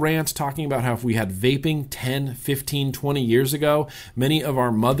whole rant talking about how if we had vaping 10, 15, 20 years ago, many of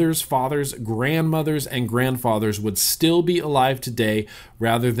our mothers, fathers, grandmothers, and grandfathers would still be alive today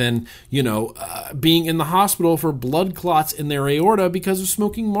rather than, being in the hospital for blood clots in their aorta because of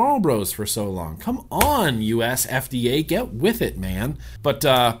smoking Marlboros for so long. Come on, US FDA, get with it, man. But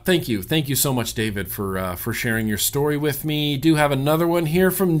thank you. Thank you so much, David, for sharing your story with me. Do have another one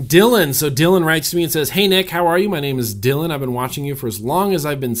here from Dylan. So Dylan writes to me and says, "Hey, Nick, how are you? My name is Dylan. I've been watching you for as long as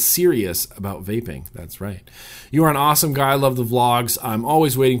I've been serious about vaping." That's right. "You are an awesome guy. I love the vlogs. I'm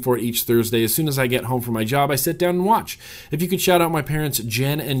always waiting for it each Thursday. As soon as I get home from my job, I sit down and watch. If you could shout out my parents,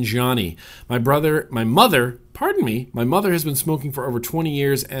 Jen and Johnny. My mother has been smoking for over 20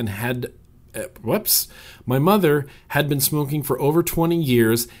 years and had My mother had been smoking for over 20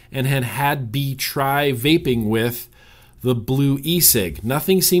 years and had B try vaping with the blue e-cig.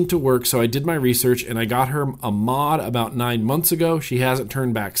 Nothing seemed to work, so I did my research and I got her a mod about 9 months ago. She hasn't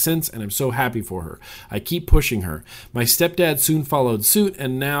turned back since, and I'm so happy for her. I keep pushing her. My stepdad soon followed suit,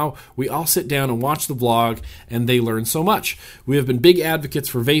 and now we all sit down and watch the vlog, and they learn so much. We have been big advocates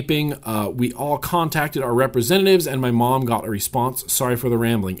for vaping. We all contacted our representatives, and my mom got a response. Sorry for the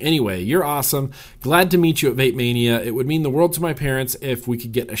rambling. Anyway, you're awesome. Glad to meet you at Vape Mania. It would mean the world to my parents if we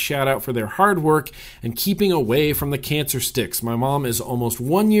could get a shout out for their hard work and keeping away from the cancer sticks. My mom is almost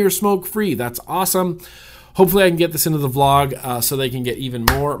 1 year smoke-free. That's awesome. Hopefully I can get this into the vlog so they can get even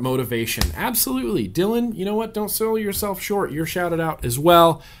more motivation." Absolutely. Dylan, you know what? Don't sell yourself short. You're shouted out as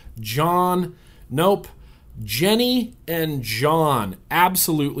well. John, nope. Jenny and John,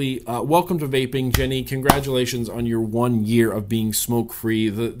 absolutely. Welcome to vaping, Jenny. Congratulations on your 1 year of being smoke-free.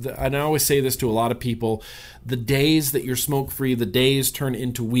 And I always say this to a lot of people. The days that you're smoke-free, the days turn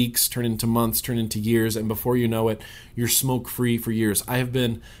into weeks, turn into months, turn into years, and before you know it, you're smoke-free for years. I have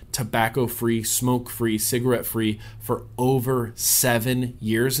been tobacco-free, smoke-free, cigarette-free for over 7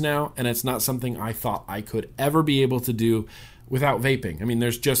 years now, and it's not something I thought I could ever be able to do without vaping. I mean,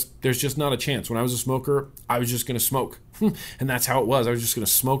 there's just not a chance. When I was a smoker, I was just going to smoke. And that's how it was. I was just going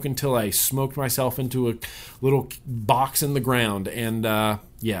to smoke until I smoked myself into a little box in the ground. And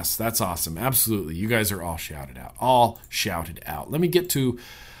yes, that's awesome. Absolutely. You guys are all shouted out. All shouted out. Let me get to,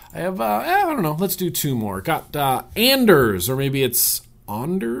 I have, I don't know. Let's do two more. Got Anders, or maybe it's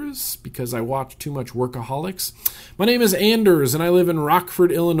Anders, because I watch too much Workaholics. My name is Anders, and I live in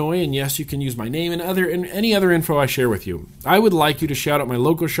Rockford, Illinois, and yes, you can use my name and any other info I share with you. I would like you to shout out my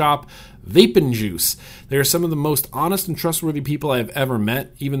local shop, Vapin' Juice. They are some of the most honest and trustworthy people I have ever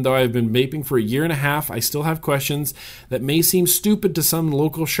met. Even though I have been vaping for 1.5 years, I still have questions that may seem stupid to some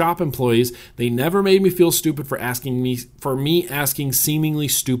local shop employees. They never made me feel stupid for me asking seemingly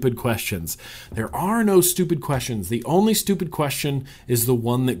stupid questions. There are no stupid questions. The only stupid question is the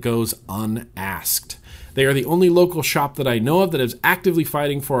one that goes unasked. They are the only local shop that I know of that is actively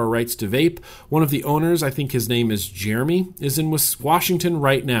fighting for our rights to vape. One of the owners, I think his name is Jeremy, is in Washington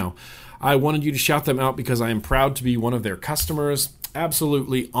right now. I wanted you to shout them out because I am proud to be one of their customers.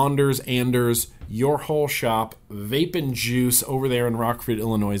 Absolutely. Anders, your whole shop, Vape and Juice over there in Rockford,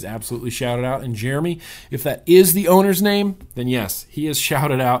 Illinois is absolutely shouted out. And Jeremy, if that is the owner's name, then yes, he is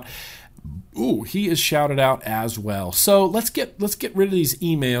shouted out. Ooh, he is shouted out as well. So let's get rid of these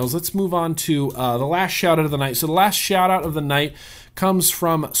emails. Let's move on to the last shout out of the night. So the last shout out of the night comes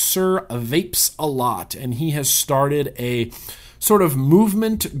from Sir Vapes a Lot, and he has started a sort of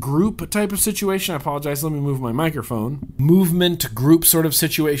movement group type of situation. I apologize, let me move my microphone. Movement group sort of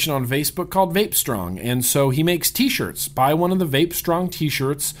situation on Facebook called Vape Strong. And so he makes t-shirts. Buy one of the Vape Strong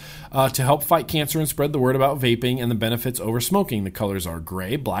t-shirts to help fight cancer and spread the word about vaping and the benefits over smoking. The colors are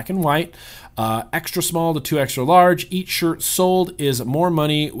gray, black, and white. Extra small to 2 extra large. Each shirt sold is more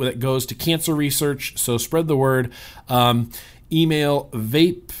money that goes to cancer research. So spread the word. Email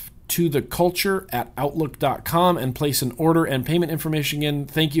vape to the culture at outlook.com and place an order and payment information in.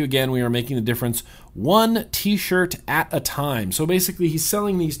 Thank you again. We are making the difference one t-shirt at a time. So basically he's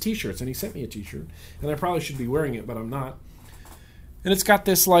selling these t-shirts, and he sent me a t-shirt, and I probably should be wearing it, but I'm not. And it's got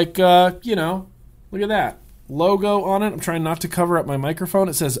this look at that logo on it. I'm trying not to cover up my microphone.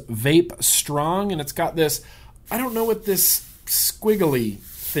 It says Vape Strong, and it's got this, I don't know what this squiggly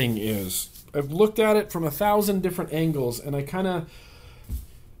thing is. I've looked at it from 1,000 different angles, and I kind of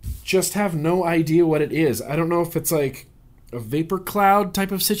just have no idea what it is. I don't know if it's like a vapor cloud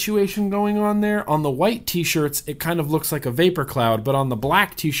type of situation going on there. On the white t-shirts, it kind of looks like a vapor cloud, but on the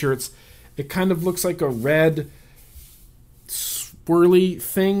black t-shirts, it kind of looks like a red swirly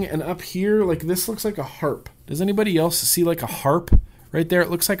thing, and up here, like this looks like a harp. Does anybody else see like a harp right there? It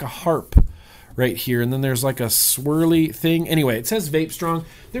looks like a harp right here, and then there's like a swirly thing. Anyway, it says Vape Strong.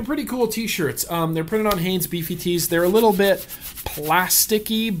 They're pretty cool t-shirts. They're printed on Hanes Beefy Tees. They're a little bit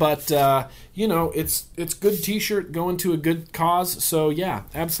plasticky, but it's good t-shirt going to a good cause. So yeah,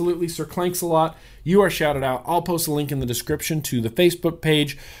 absolutely. Sir Clanks a Lot, you are shouted out. I'll post a link in the description to the Facebook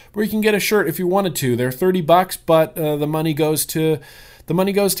page where you can get a shirt if you wanted to. They're $30, but the money goes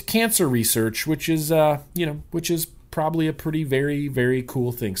to cancer research, which is probably a pretty very, very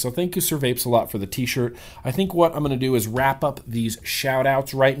cool thing. So thank you, Sir Vapes a Lot, for the t-shirt. I think what I'm going to do is wrap up these shout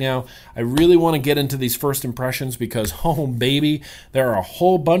outs right now. I really want to get into these first impressions because, oh baby, there are a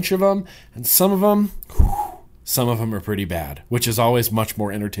whole bunch of them, and some of them are pretty bad, which is always much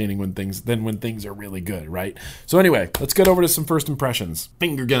more entertaining when things are really good, right? So anyway, let's get over to some first impressions.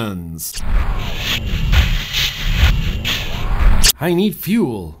 Finger guns. I need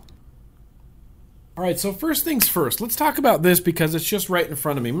fuel. All right, so first things first, let's talk about this because it's just right in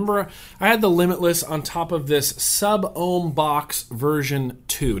front of me. Remember, I had the Limitless on top of this Sub-Ohm Box version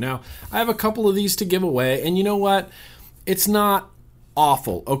 2. Now, I have a couple of these to give away, and you know what? It's not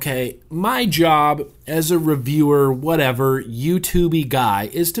awful, okay? My job as a reviewer, whatever, YouTubey guy,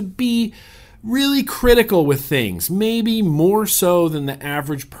 is to be really critical with things, maybe more so than the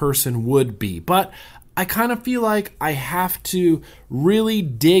average person would be, but I kind of feel like I have to really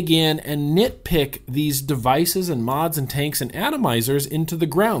dig in and nitpick these devices and mods and tanks and atomizers into the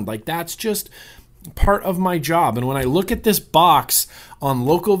ground. Like, that's just part of my job. And when I look at this box on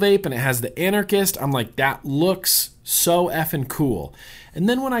Local Vape and it has the Anarchist, I'm like, that looks so effing cool. And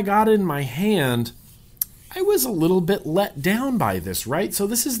then when I got it in my hand, I was a little bit let down by this, right? So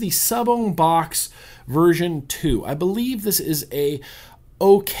this is the Sub-Ohm Box version 2. I believe this is a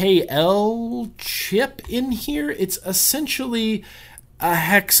OKL chip in here. It's essentially a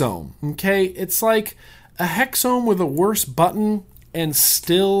hexohm, okay? It's like a hexohm with a worse button and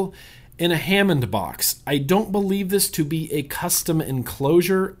still in a Hammond box. I don't believe this to be a custom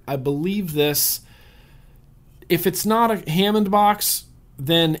enclosure. I believe this, if it's not a Hammond box,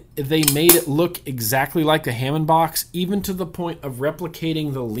 then they made it look exactly like the Hammond box, even to the point of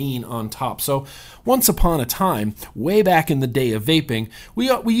replicating the lean on top. So once upon a time, way back in the day of vaping,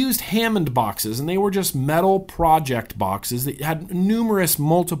 we used Hammond boxes, and they were just metal project boxes that had numerous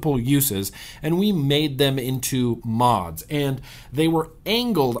multiple uses, and we made them into mods. And they were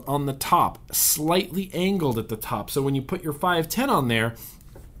angled on the top, slightly angled at the top. So when you put your 510 on there,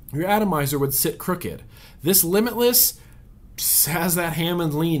 your atomizer would sit crooked. This Limitless has that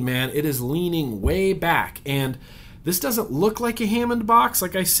Hammond lean, man. It is leaning way back, and this doesn't look like a Hammond box,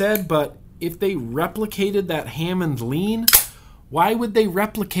 like I said, but if they replicated that Hammond lean, why would they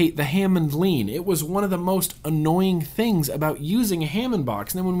replicate the Hammond lean? It was one of the most annoying things about using a Hammond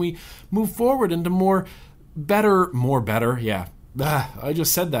box. And then when we move forward into more better, yeah. I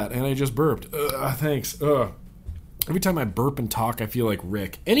just said that, and I just burped. Thanks. Every time I burp and talk, I feel like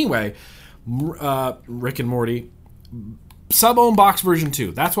Rick. Anyway, Rick and Morty. Sub-Ohm Box version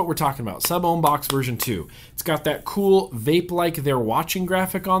 2. That's what we're talking about. Sub-Ohm Box version 2. It's got that cool vape like they're watching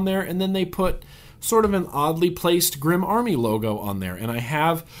graphic on there, and then they put sort of an oddly placed Grim Army logo on there. And I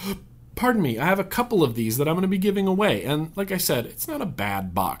have a couple of these that I'm going to be giving away. And like I said, it's not a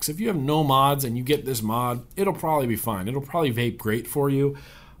bad box. If you have no mods and you get this mod, it'll probably be fine. It'll probably vape great for you.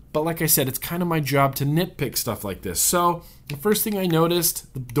 But like I said, it's kind of my job to nitpick stuff like this. So the first thing I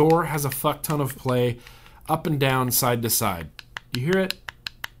noticed, the door has a fuck ton of play up and down, side to side. You hear it?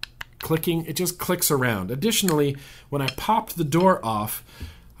 Clicking, it just clicks around. Additionally, when I popped the door off,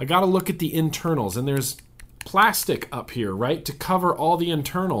 I got to look at the internals, and there's plastic up here, right, to cover all the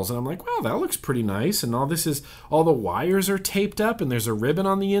internals. And I'm like, wow, that looks pretty nice. And all the wires are taped up, and there's a ribbon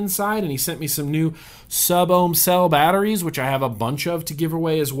on the inside. And he sent me some new sub-ohm cell batteries, which I have a bunch of to give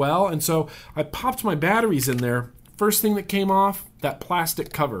away as well. And so I popped my batteries in there. First thing that came off, that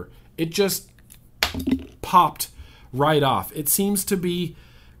plastic cover. It just popped right off. It seems to be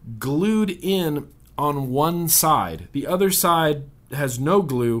glued in on one side. The other side has no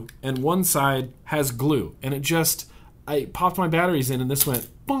glue, and one side has glue. And I popped my batteries in, and this went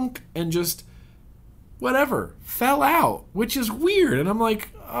bunk, and just whatever fell out, which is weird. And I'm like,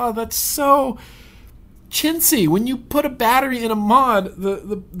 oh, that's so chintzy. When you put a battery in a mod,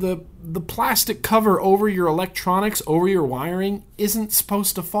 the plastic cover over your electronics, over your wiring, isn't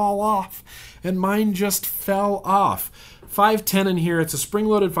supposed to fall off, and mine just fell off. 510 in here. It's a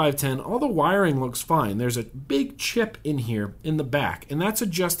spring-loaded 510. All the wiring looks fine. There's a big chip in here in the back, and that's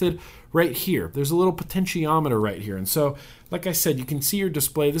adjusted right here. There's a little potentiometer right here. And so, like I said, you can see your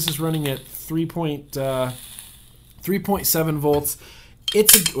display. This is running at 3.7 volts.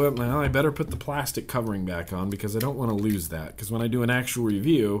 Well, I better put the plastic covering back on because I don't want to lose that. Because when I do an actual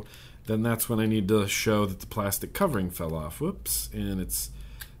review, then that's when I need to show that the plastic covering fell off. Whoops. And it's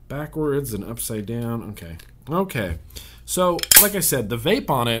backwards and upside down. Okay. So, like I said, the vape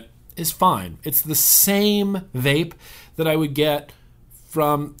on it is fine. It's the same vape that I would get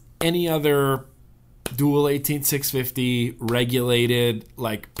from any other dual 18650 regulated,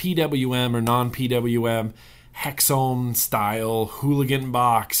 like PWM or non-PWM, Hexohm style, hooligan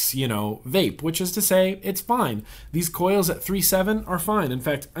box, vape, which is to say, it's fine. These coils at 3.7 are fine. In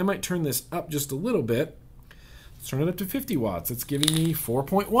fact, I might turn this up just a little bit. Let's turn it up to 50 watts. It's giving me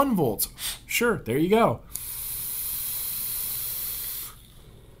 4.1 volts. Sure, there you go.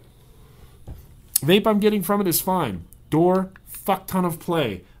 Vape I'm getting from it is fine. Door, fuck ton of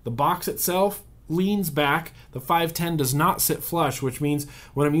play. The box itself leans back. The 510 does not sit flush, which means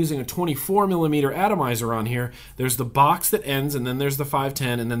when I'm using a 24 millimeter atomizer on here, there's the box that ends, and then there's the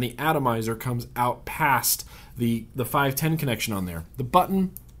 510, and then the atomizer comes out past the 510 connection on there. The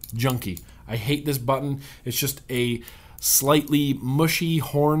button, junky. I hate this button. It's just a slightly mushy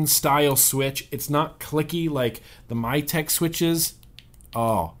horn style switch. It's not clicky like the Mytek switches.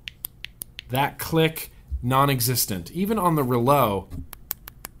 Oh, that click, non-existent. Even on the Relo,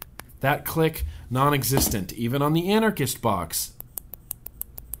 that click, non-existent. Even on the Anarchist box,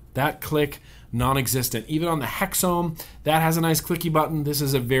 that click, non-existent. Even on the Hexohm, that has a nice clicky button. This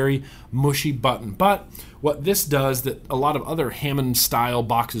is a very mushy button. But what this does that a lot of other Hammond-style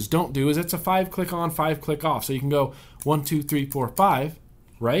boxes don't do is it's a 5-click on, 5-click off. So you can go 1, 2, 3, 4, 5,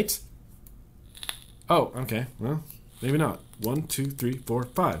 right? Oh, okay. Well, maybe not. 1, 2, 3, 4,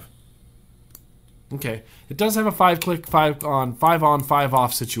 5. Okay, it does have a 5-click, 5 on, 5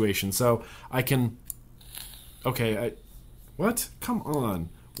 off situation, so I can... Okay, what? Come on.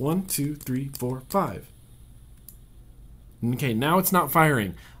 1, 2, 3, 4, 5. Okay, now it's not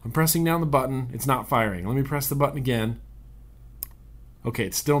firing. I'm pressing down the button. It's not firing. Let me press the button again. Okay,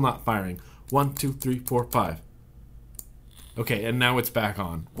 it's still not firing. 1, 2, 3, 4, 5. Okay, and now it's back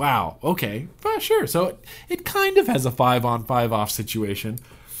on. Wow, okay. Well, sure, so it kind of has a 5 on, 5 off situation.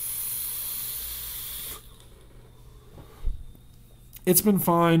 It's been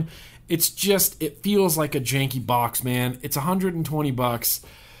fine. It's just, it feels like a janky box, man. It's $120.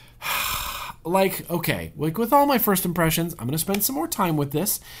 Okay, with all my first impressions, I'm going to spend some more time with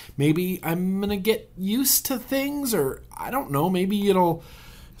this. Maybe I'm going to get used to things, or I don't know, maybe it'll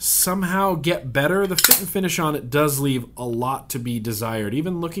somehow get better. The fit and finish on it does leave a lot to be desired.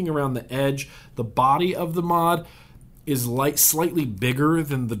 Even looking around the edge, the body of the mod is slightly bigger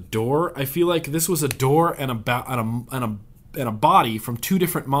than the door. I feel like this was a door and a body from two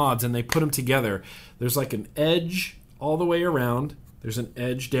different mods, and they put them together. There's like an edge all the way around. There's an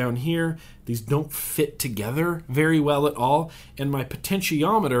edge down here. These don't fit together very well at all. And my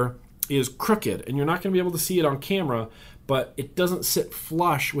potentiometer is crooked, and you're not going to be able to see it on camera, but it doesn't sit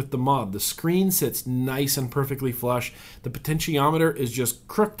flush with the mod. The screen sits nice and perfectly flush. The potentiometer is just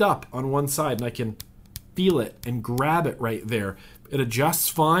crooked up on one side, and I can feel it and grab it right there. It adjusts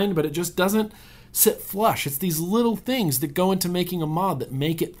fine, but it just doesn't sit flush. It's these little things that go into making a mod that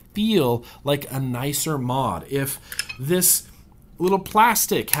make it feel like a nicer mod. If this little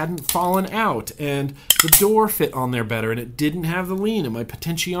plastic hadn't fallen out and the door fit on there better and it didn't have the lean and my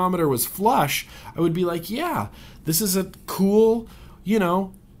potentiometer was flush, I would be like, yeah, this is a cool,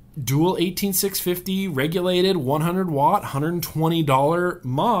 dual 18650 regulated 100 watt $120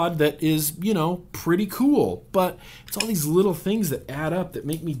 mod that is pretty cool. But it's all these little things that add up that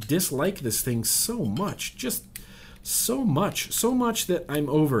make me dislike this thing so much, just so much that I'm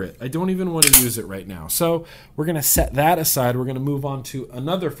over it. I don't even want to use it right now. So we're going to set that aside. We're going to move on to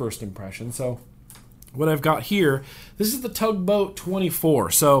another first impression. So what I've got here, this is the Tugboat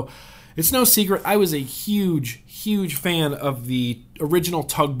 24. So it's no secret, I was a huge fan of the original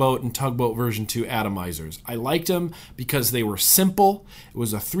Tugboat and Tugboat version 2 atomizers. I liked them because they were simple. It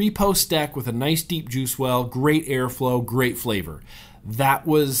was a 3-post deck with a nice deep juice well, great airflow, great flavor. That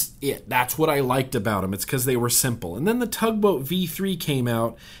was it. That's what I liked about them. It's because they were simple. And then the Tugboat V3 came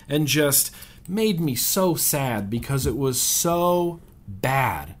out and just made me so sad because it was so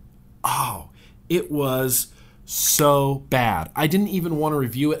bad. Oh, it was so bad. I didn't even want to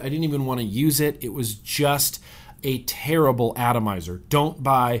review it. I didn't even want to use it. It was just a terrible atomizer. Don't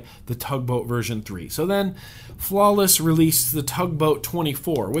buy the Tugboat version 3. So then Flawless released the Tugboat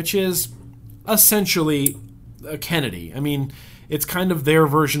 24, which is essentially a Kennedy. I mean, it's kind of their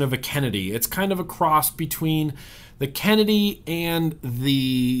version of a Kennedy. It's kind of a cross between the Kennedy and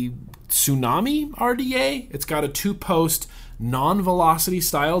the Tsunami RDA. It's got a 2-post non-velocity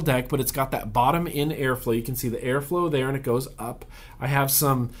style deck, but it's got that bottom in airflow. You can see the airflow there and it goes up. I have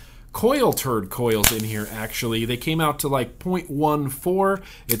some coil turd coils in here actually. They came out to like 0.14.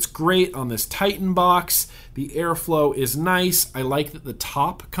 It's great on this Titan box. The airflow is nice. I like that the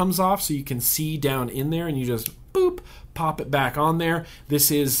top comes off so you can see down in there and you just boop, pop it back on there.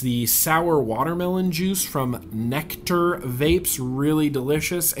 This is the sour watermelon juice from Nectar Vapes. Really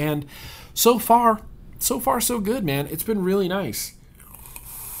delicious. And so far so good, man. It's been really nice.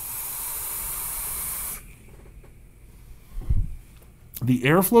 The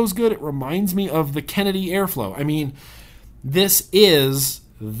airflow's good. It reminds me of the Kennedy airflow. I mean, this is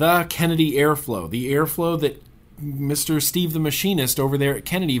the Kennedy airflow. The airflow that Mr. Steve the Machinist over there at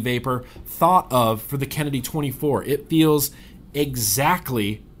Kennedy Vapor thought of for the Kennedy 24. It feels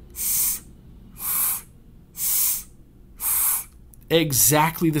exactly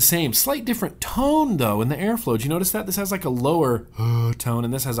the same. Slight different tone, though, in the airflow. Did you notice that? This has like a lower tone,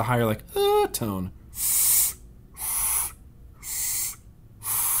 and this has a higher like tone.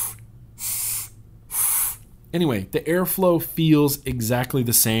 Anyway, the airflow feels exactly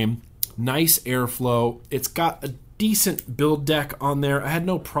the same. Nice airflow. It's got a decent build deck on there. I had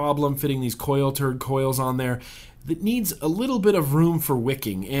no problem fitting these coil turd coils on there. That needs a little bit of room for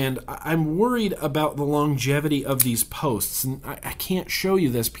wicking, and I'm worried about the longevity of these posts. And I can't show you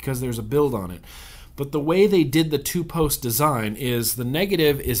this because there's a build on it. But the way they did the 2-post design is the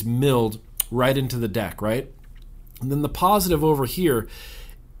negative is milled right into the deck, right? And then the positive over here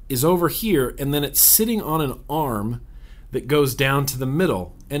is over here, and then it's sitting on an arm that goes down to the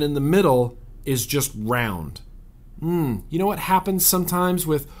middle, and in the middle is just round. You know what happens sometimes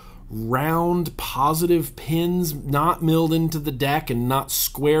with round positive pins not milled into the deck and not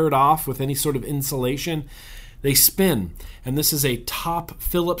squared off with any sort of insulation? They spin, and this is a top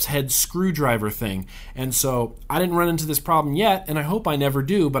Phillips head screwdriver thing. And so I didn't run into this problem yet, and I hope I never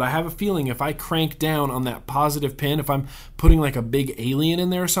do, but I have a feeling if I crank down on that positive pin, if I'm putting like a big alien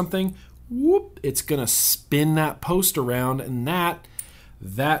in there or something, whoop, it's going to spin that post around, and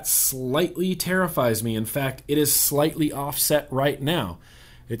that slightly terrifies me. In fact, it is slightly offset right now.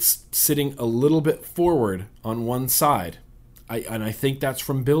 It's sitting a little bit forward on one side, and I think that's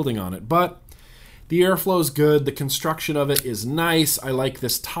from building on it. But the airflow is good. The construction of it is nice. I like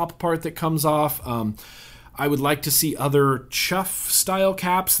this top part that comes off. I would like to see other chuff style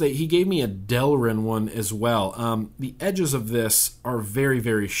caps. He gave me a Delrin one as well. The edges of this are very,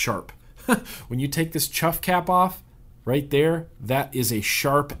 very sharp. When you take this chuff cap off, right there, that is a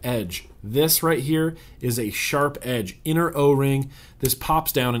sharp edge. This right here is a sharp edge. Inner O-ring. This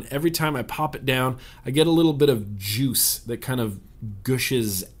pops down, and every time I pop it down, I get a little bit of juice that kind of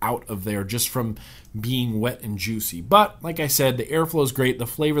gushes out of there just from being wet and juicy. But like I said, the airflow is great. The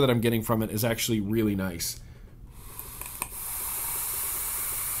flavor that I'm getting from it is actually really nice.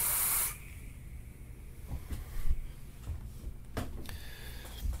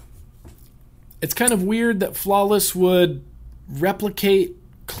 It's kind of weird that Flawless would replicate,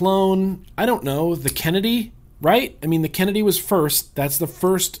 clone, I don't know, the Kennedy right? I mean, the Kennedy was first. That's the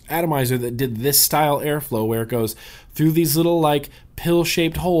first atomizer that did this style airflow where it goes through these little like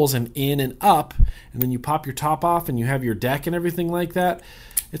pill-shaped holes and in and up, and then you pop your top off and you have your deck and everything like that.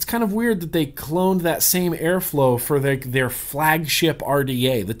 It's kind of weird that they cloned that same airflow for their flagship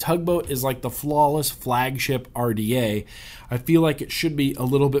RDA. The tugboat is like the flawless flagship RDA. I feel like it should be a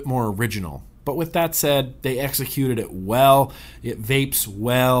little bit more original. But with that said, they executed it well, it vapes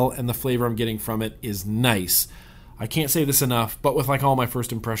well, and the flavor I'm getting from it is nice. I can't say this enough, but with like all my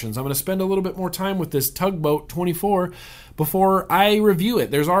first impressions, I'm going to spend a little bit more time with this Tugboat 24 before I review it.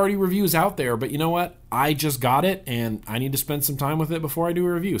 There's already reviews out there, but you know what? I just got it, and I need to spend some time with it before I do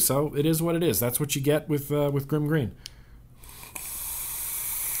a review. So it is what it is. That's what you get with Grimm Green.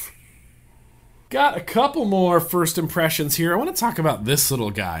 Got a couple more first impressions here. I want to talk about this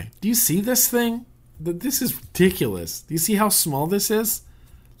little guy. Do you see this thing? This is ridiculous. Do you see how small this is?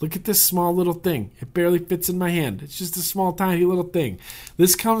 Look at this small little thing. It barely fits in my hand. It's just a small, tiny little thing.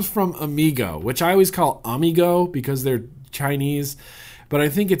 This comes from Amigo, which I always call Amigo because they're Chinese, but I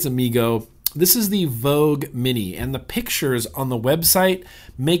think it's Amigo. This is the Vogue Mini, and the pictures on the website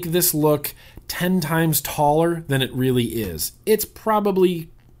make this look 10 times taller than it really is. It's probably,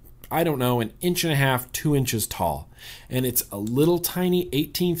 I don't know, 1.5 inches, 2 inches tall. And it's a little tiny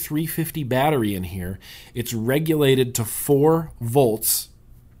 18350 battery in here. It's regulated to 4 volts.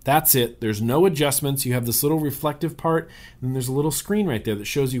 That's it. There's no adjustments. You have this little reflective part, and then there's a little screen right there that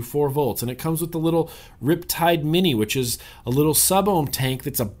shows you 4 volts. And it comes with the little Riptide Mini, which is a little sub-ohm tank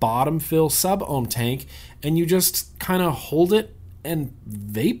that's a bottom fill sub-ohm tank. And you just kind of hold it and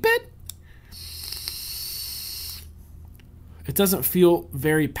vape it. It doesn't feel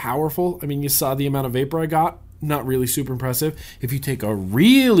very powerful. I mean, you saw the amount of vapor I got. Not really super impressive. If you take a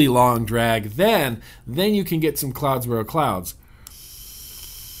really long drag, then you can get some Cloudsboro clouds.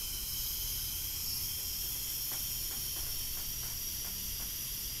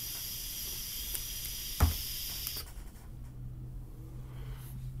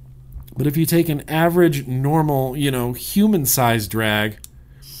 But if you take an average, normal, human-sized drag,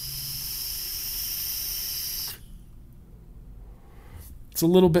 it's a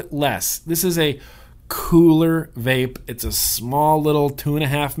little bit less. This is a cooler vape. It's a small little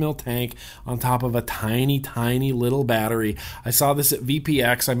 2.5 mil tank on top of a tiny, tiny little battery. I saw this at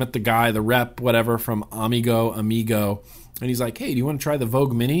VPX. I met the guy, the rep, whatever, from Amigo. And he's like, hey, do you want to try the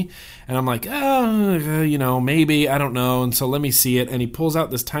Vogue Mini? And I'm like, maybe, I don't know. And so let me see it. And he pulls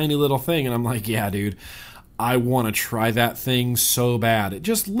out this tiny little thing. And I'm like, yeah, dude, I want to try that thing so bad. It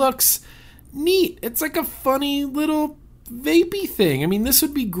just looks neat. It's like a funny little vapey thing. I mean, this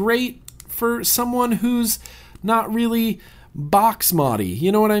would be great for someone who's not really box moddy.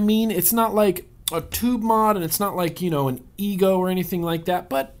 You know what I mean? It's not like a tube mod, and it's not like, an Ego or anything like that,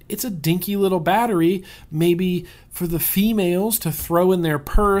 but it's a dinky little battery, maybe for the females to throw in their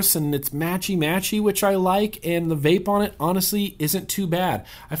purse, and it's matchy-matchy, which I like, and the vape on it, honestly, isn't too bad.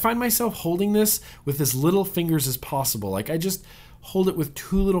 I find myself holding this with as little fingers as possible. Like, I just hold it with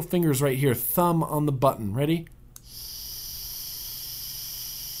 2 little fingers right here, thumb on the button. Ready?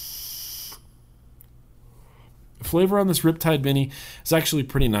 Flavor on this Riptide Mini is actually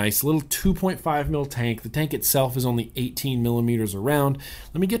pretty nice. A little 2.5 mil tank. The tank itself is only 18 millimeters around.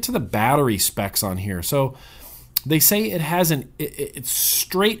 Let me get to the battery specs on here. So they say it has it's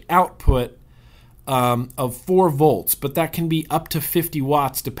straight output of 4 volts, but that can be up to 50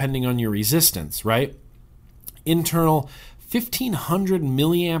 watts depending on your resistance, right? Internal 1500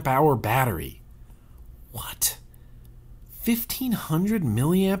 milliamp hour battery. What? 1500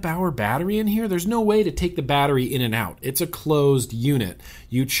 milliamp hour battery in here? There's no way to take the battery in and out. It's a closed unit.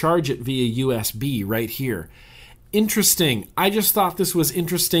 You charge it via USB right here. Interesting. I just thought this was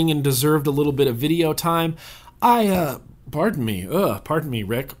interesting and deserved a little bit of video time. Pardon me,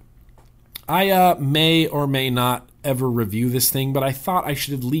 Rick. I may or may not ever review this thing, but I thought I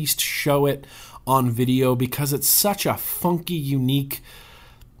should at least show it on video because it's such a funky, unique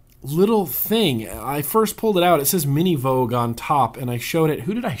little thing. I first pulled it out. It says Mini Vogue on top, and I showed it.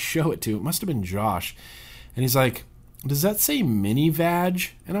 Who did I show it to? It must have been Josh. And he's like, does that say Mini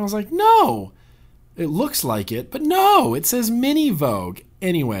Vag? And I was like, no. It looks like it, but no. It says Mini Vogue.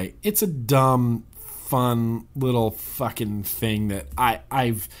 Anyway, it's a dumb, fun little fucking thing that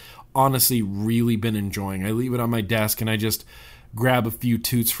I've honestly really been enjoying. I leave it on my desk, and I just grab a few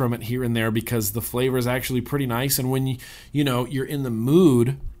toots from it here and there because the flavor is actually pretty nice. And when you're in the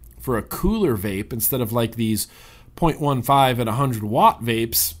mood for a cooler vape instead of like these 0.15 at 100 watt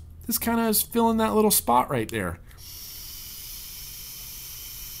vapes, this kind of is filling that little spot right there.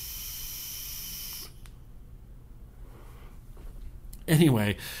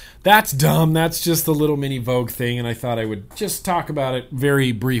 Anyway, that's dumb. That's just a little mini Vogue thing, and I thought I would just talk about it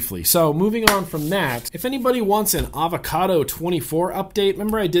very briefly. So moving on from that, if anybody wants an Avocado 24 update,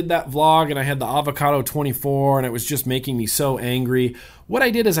 remember I did that vlog and I had the Avocado 24 and it was just making me so angry. What I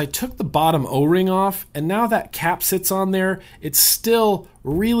did is I took the bottom O-ring off, and now that cap sits on there. It's still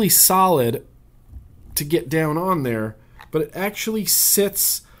really solid to get down on there, but it actually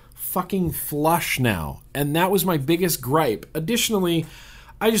sits fucking flush now, and that was my biggest gripe. Additionally,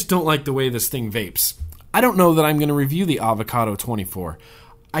 I just don't like the way this thing vapes. I don't know that I'm going to review the Avocado 24.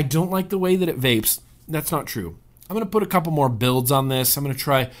 I don't like the way that it vapes. That's not true. I'm going to put a couple more builds on this. I'm going to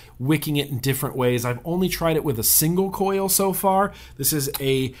try wicking it in different ways. I've only tried it with a single coil so far. This is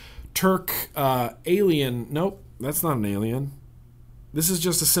a Turk Alien. Nope, that's not an Alien. This is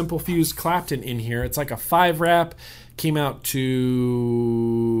just a simple fused Clapton in here. It's like a 5-wrap. Came out to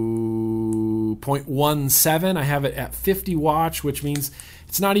 0.17. I have it at 50 watts, which means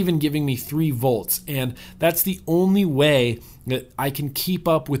it's not even giving me 3 volts. And that's the only way that I can keep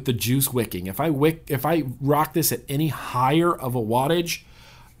up with the juice wicking. If I rock this at any higher of a wattage,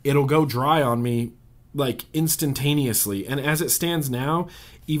 it'll go dry on me like instantaneously. And as it stands now,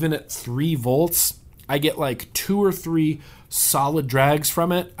 even at 3 volts, I get like 2 or 3 solid drags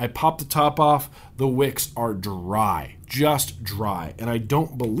from it. I pop the top off, the wicks are dry, just dry. And I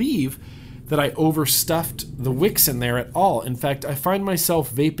don't believe that I overstuffed the wicks in there at all. In fact, I find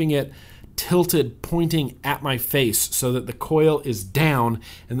myself vaping it tilted, pointing at my face so that the coil is down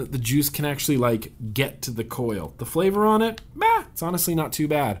and that the juice can actually like get to the coil. The flavor on it, it's honestly not too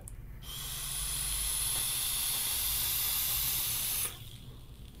bad.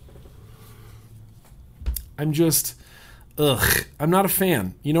 I'm not a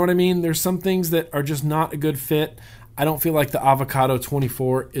fan. You know what I mean? There's some things that are just not a good fit. I don't feel like the Avocado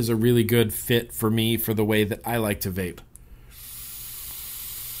 24 is a really good fit for me for the way that I like to vape.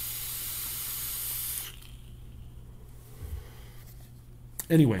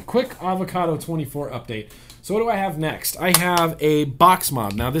 Anyway, quick Avocado 24 update. So what do I have next? I have a box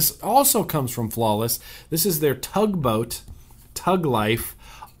mod. Now this also comes from Flawless. This is their Tugboat, Tug Life,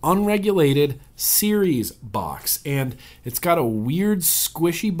 unregulated series box, and it's got a weird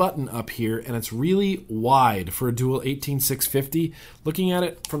squishy button up here, and it's really wide for a dual 18650. Looking at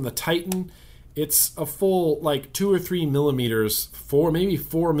it from the Titan, it's a full like 2 or 3 millimeters, maybe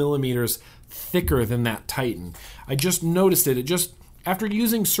 4 millimeters thicker than that Titan. I just noticed it. It just, after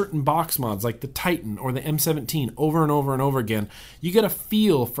using certain box mods like the Titan or the M17 over and over and over again, you get a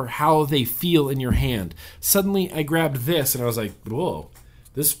feel for how they feel in your hand. Suddenly I grabbed this and I was like, whoa,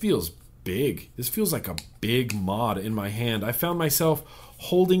 this feels big. This feels like a big mod in my hand. I found myself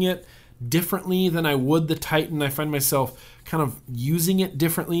holding it differently than I would the Titan. I find myself kind of using it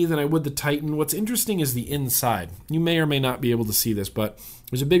differently than I would the Titan. What's interesting is the inside. You may or may not be able to see this, but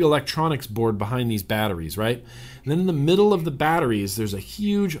there's a big electronics board behind these batteries, right? And then in the middle of the batteries, there's a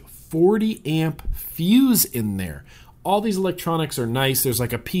huge 40 amp fuse in there. All these electronics are nice. There's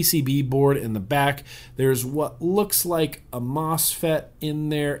like a PCB board in the back. There's what looks like a MOSFET in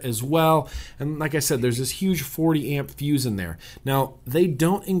there as well. And like I said, there's this huge 40 amp fuse in there. Now, they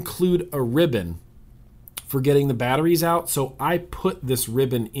don't include a ribbon for getting the batteries out, so I put this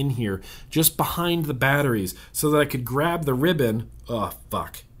ribbon in here just behind the batteries so that I could grab the ribbon. So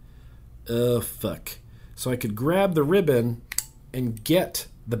I could grab the ribbon and get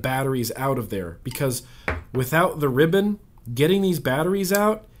the batteries out of there, because without the ribbon, getting these batteries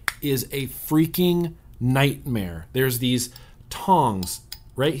out is a freaking nightmare. There's these tongs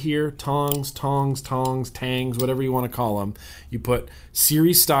right here, tongs, tangs, whatever you want to call them. You put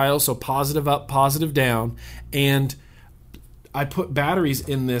series style, so positive up, positive down, and I put batteries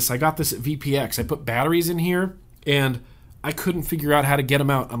in this. I got this at VPX. I put batteries in here, and I couldn't figure out how to get them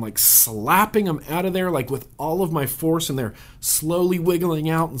out. I'm like slapping them out of there like with all of my force, and they're slowly wiggling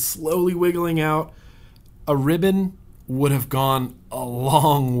out and slowly wiggling out. A ribbon would have gone a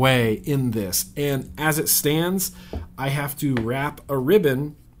long way in this. And as it stands, I have to wrap a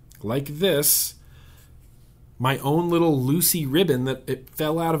ribbon like this, my own little loosey ribbon that it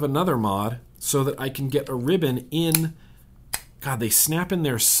fell out of another mod, so that I can get a ribbon in. God, they snap in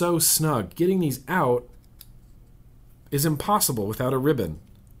there so snug. Getting these out is impossible without a ribbon.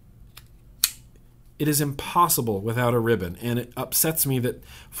 It is impossible without a ribbon, and it upsets me that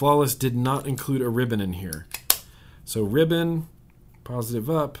Flawless did not include a ribbon in here. So ribbon, positive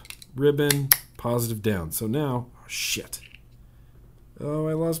up, ribbon, positive down. So now, oh shit. Oh,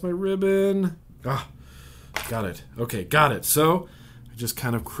 I lost my ribbon. Got it. Okay, got it. So I just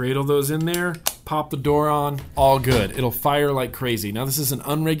kind of cradle those in there, pop the door on, all good. It'll fire like crazy. Now this is an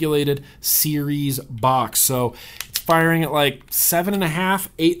unregulated series box, so it's firing at like 7.5,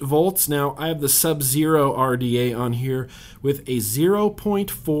 8 volts. Now, I have the Sub-Zero RDA on here with a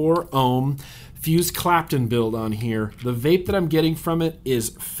 0.4 ohm Fuse Clapton build on here. The vape that I'm getting from it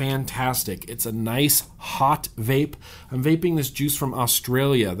is fantastic. It's a nice hot vape. I'm vaping this juice from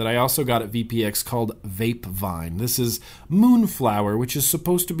Australia that I also got at VPX called Vape Vine. This is Moonflower, which is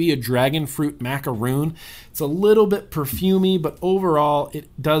supposed to be a dragon fruit macaroon. It's a little bit perfumey, but overall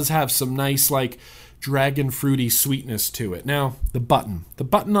it does have some nice like dragon fruity sweetness to it. Now, the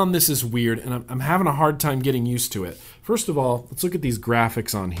button on this is weird, and I'm having a hard time getting used to it. First of all, let's look at these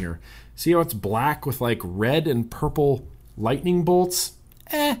graphics on here. See how it's black with like red and purple lightning bolts?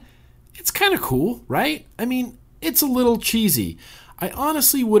 It's kind of cool, right? I mean, it's a little cheesy. I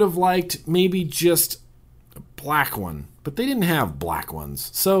honestly would have liked maybe just a black one, but they didn't have black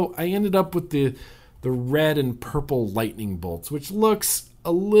ones. So I ended up with the red and purple lightning bolts, which looks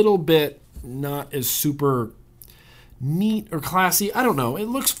a little bit not as super neat or classy. I don't know. It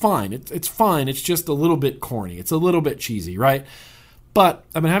looks fine. It's fine. It's just a little bit corny. It's a little bit cheesy, right? But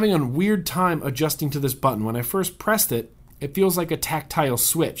I've been having a weird time adjusting to this button. When I first pressed it, it feels like a tactile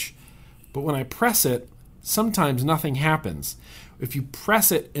switch. But when I press it, sometimes nothing happens. If you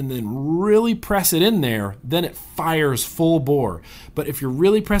press it and then really press it in there, then it fires full bore. But if you're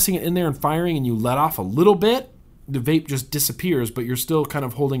really pressing it in there and firing and you let off a little bit, the vape just disappears, but you're still kind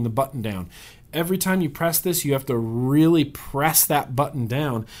of holding the button down. Every time you press this, you have to really press that button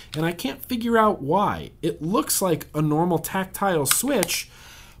down, and I can't figure out why. It looks like a normal tactile switch,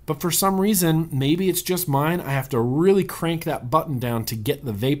 but for some reason, maybe it's just mine, I have to really crank that button down to get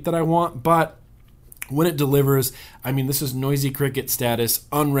the vape that I want, but when it delivers, I mean, this is Noisy Cricket status,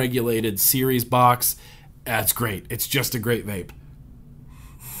 unregulated, series box. That's great. It's just a great vape.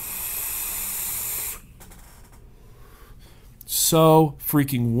 So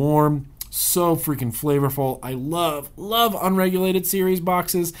freaking warm. So freaking flavorful. I love unregulated series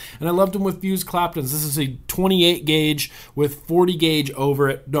boxes, and I loved them with Fuse Claptons. This is a 28 gauge with 40 gauge over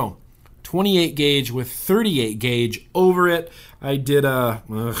it. No, 28 gauge with 38 gauge over it. I did a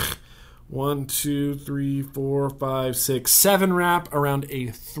 1, 2, 3, 4, 5, 6, 7 wrap around a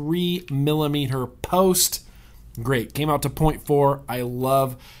 3mm post. Great. Came out to 0.4. I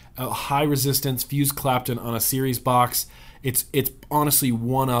love a high resistance Fuse Clapton on a series box. It's honestly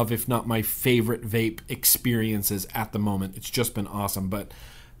one of, if not my favorite vape experiences at the moment. It's just been awesome. But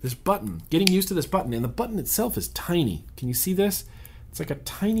this button, getting used to this button, and the button itself is tiny. Can you see this? It's like a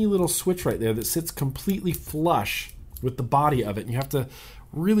tiny little switch right there that sits completely flush with the body of it, and you have to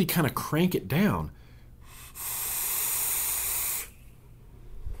really kind of crank it down.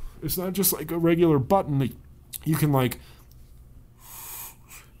 It's not just like a regular button that you can like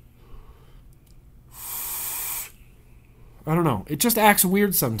I don't know. It just acts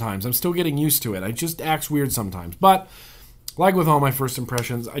weird sometimes. I'm still getting used to it. It just acts weird sometimes. But like with all my first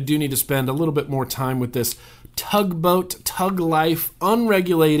impressions, I do need to spend a little bit more time with this Tugboat Tug Life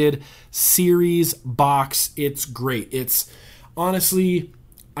unregulated series box. It's great. It's honestly,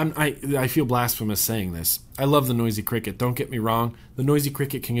 I feel blasphemous saying this. I love the Noisy Cricket. Don't get me wrong. The Noisy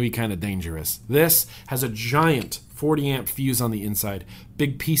Cricket can be kind of dangerous. This has a giant 40 amp fuse on the inside,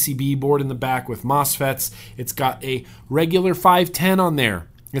 big PCB board in the back with MOSFETs. It's got a regular 510 on there.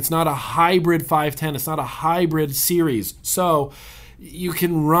 It's not a hybrid 510. It's not a hybrid series. So you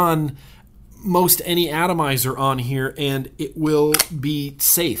can run most any atomizer on here and it will be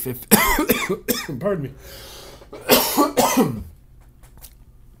safe. If pardon me.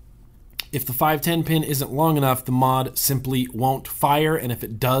 If the 510 pin isn't long enough, the mod simply won't fire, and if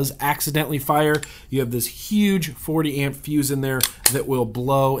it does accidentally fire, you have this huge 40 amp fuse in there that will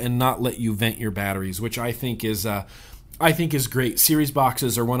blow and not let you vent your batteries, which I think is great. Series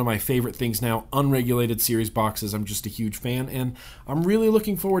boxes are one of my favorite things now. Unregulated series boxes, I'm just a huge fan, and I'm really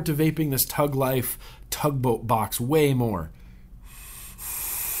looking forward to vaping this Tug Life Tugboat box way more.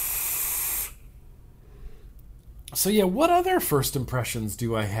 So yeah, what other first impressions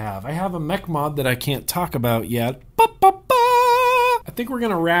do I have? I have a mech mod that I can't talk about yet. I think we're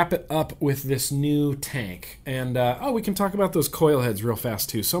going to wrap it up with this new tank. And, we can talk about those coil heads real fast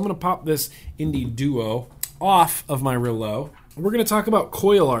too. So I'm going to pop this Indie Duo off of my Rillo. We're going to talk about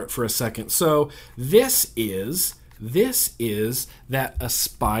coil art for a second. So this is that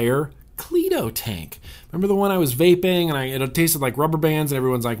Aspire Cledo tank. Remember the one I was vaping and it tasted like rubber bands and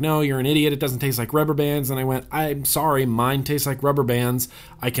everyone's like, no, you're an idiot, it doesn't taste like rubber bands. And I went, I'm sorry, mine tastes like rubber bands.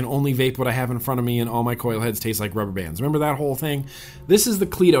 I can only vape what I have in front of me and all my coil heads taste like rubber bands. Remember that whole thing? This is the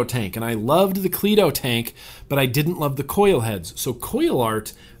Cledo tank, and I loved the Cledo tank, but I didn't love the coil heads. So coil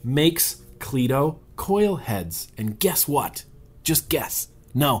art makes Cledo coil heads. And guess what? Just guess.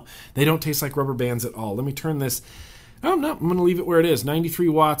 No, they don't taste like rubber bands at all. Let me turn this Oh, no, I'm going to leave it where it is. 93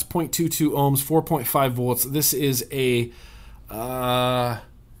 watts, 0.22 ohms, 4.5 volts. This is a...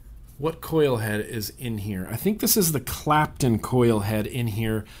 what coil head is in here? I think this is the Clapton coil head in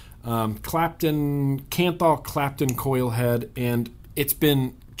here. Kanthal Clapton coil head, and it's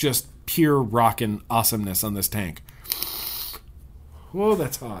been just pure rockin' awesomeness on this tank. Whoa,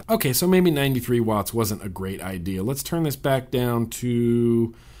 that's hot. Okay, so maybe 93 watts wasn't a great idea. Let's turn this back down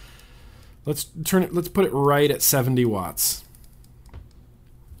to... Let's put it right at 70 watts.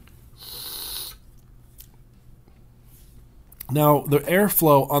 Now, the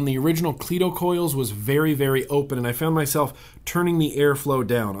airflow on the original Cleto coils was very, very open, and I found myself turning the airflow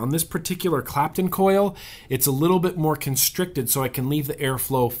down. On this particular Clapton coil, it's a little bit more constricted, so I can leave the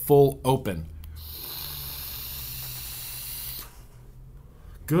airflow full open.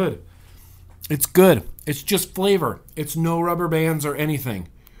 Good. It's good. It's just flavor. It's no rubber bands or anything.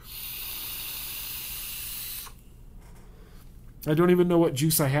 I don't even know what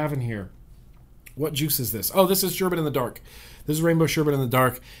juice I have in here. What juice is this? Oh, this is Sherbet in the Dark. This is Rainbow Sherbet in the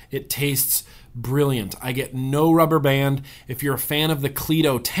Dark. It tastes brilliant. I get no rubber band. If you're a fan of the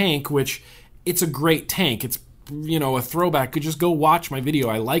Cleto tank, which it's a great tank, it's, you know, a throwback, could just go watch my video.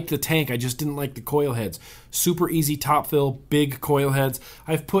 I like the tank. I just didn't like the coil heads. Super easy top fill, big coil heads.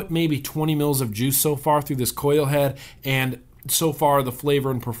 I've put maybe 20 mils of juice so far through this coil head, and so far the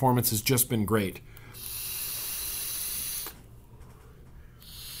flavor and performance has just been great.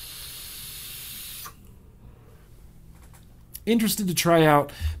 Interested to try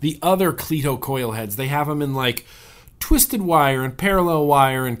out the other Cleto coil heads. They have them in like twisted wire and parallel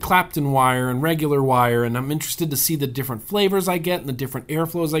wire and Clapton wire and regular wire, and I'm interested to see the different flavors I get and the different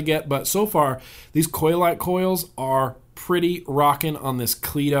airflows I get. But so far, these Coilite coils are pretty rocking on this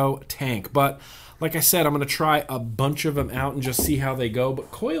Cleto tank. But like I said, I'm going to try a bunch of them out and just see how they go.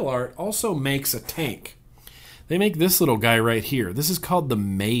 But CoilArt also makes a tank. They make this little guy right here. This is called the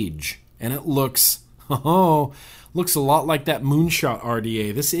Mage, and it looks a lot like that Moonshot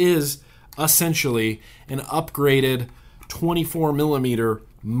RDA. This is essentially an upgraded 24 millimeter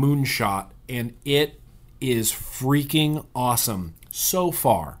Moonshot, and it is freaking awesome so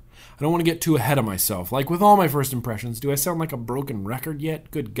far. I don't want to get too ahead of myself. Like with all my first impressions, do I sound like a broken record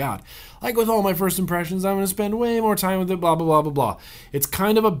yet? Good God. Like with all my first impressions, I'm going to spend way more time with it, blah, blah, blah, blah, blah. It's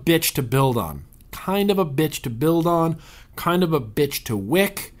kind of a bitch to build on. Kind of a bitch to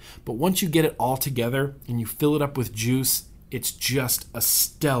wick. But once you get it all together and you fill it up with juice, it's just a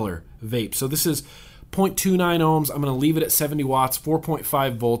stellar vape. So this is 0.29 ohms. I'm going to leave it at 70 watts,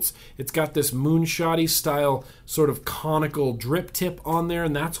 4.5 volts. It's got this Moonshotty style sort of conical drip tip on there,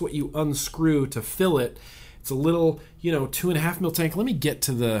 and that's what you unscrew to fill it. It's a little, 2.5 mil tank. Let me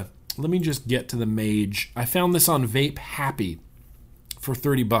just get to the Mage. I found this on Vape Happy for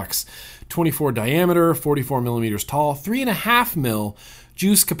 $30. 24 diameter, 44 millimeters tall, 3.5 mil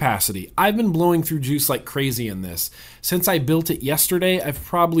juice capacity. I've been blowing through juice like crazy in this. Since I built it yesterday, I've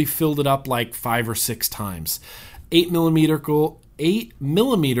probably filled it up like 5 or 6 times. 8 millimeter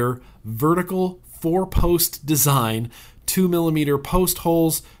vertical 4-post design, 2 millimeter post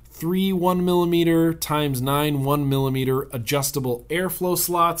holes, 3 1 millimeter times 9 1 millimeter adjustable airflow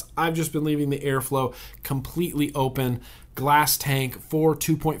slots. I've just been leaving the airflow completely open. Glass tank, 4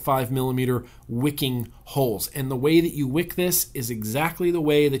 2.5 millimeter wicking holes. And the way that you wick this is exactly the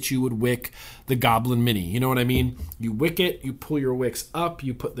way that you would wick the Goblin Mini. You know what I mean? You wick it, you pull your wicks up,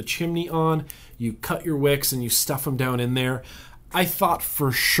 you put the chimney on, you cut your wicks, and you stuff them down in there. I thought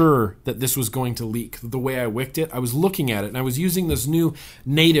for sure that this was going to leak the way I wicked it. I was looking at it, and I was using this new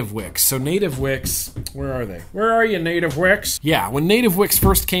Native Wicks. So Native Wicks, where are they? Where are you, Native Wicks? Yeah, when Native Wicks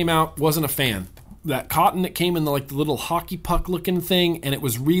first came out, wasn't a fan. That cotton that came in the little hockey puck looking thing, and it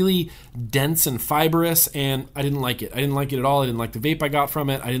was really dense and fibrous, and I didn't like it. I didn't like it at all. I didn't like the vape I got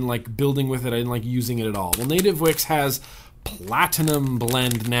from it. I didn't like building with it. I didn't like using it at all. Well, Native Wicks has Platinum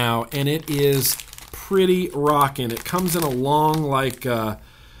Blend now, and it is pretty rockin'. It comes in a long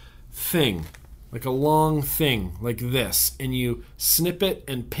thing. Like a long thing like this, and you snip it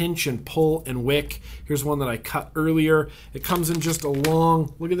and pinch and pull and wick. Here's one that I cut earlier. It comes in just a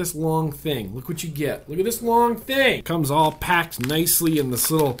long, look at this long thing. Look what you get. Look at this long thing. It comes all packed nicely in this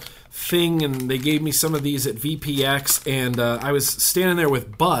little thing, and they gave me some of these at VPX, and I was standing there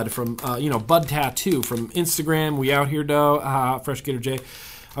with Bud from, Bud Tattoo from Instagram. We out here, though. Fresh Gator J.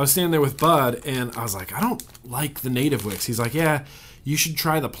 I was standing there with Bud, and I was like, I don't like the Native Wicks. He's like, yeah, you should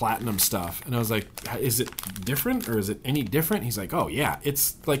try the Platinum stuff. And I was like, is it different, or is it any different? He's like, oh yeah,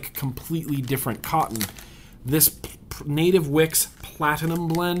 it's like completely different cotton. This Native Wicks Platinum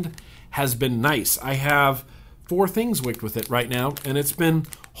Blend has been nice. I have 4 things wicked with it right now, and it's been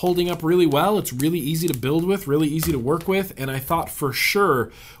holding up really well. It's really easy to build with, really easy to work with. And I thought for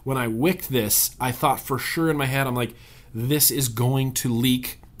sure when I wicked this, I thought for sure in my head, I'm like, this is going to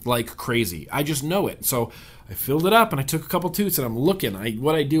leak like crazy. I just know it. So I filled it up and I took a couple toots and I'm looking.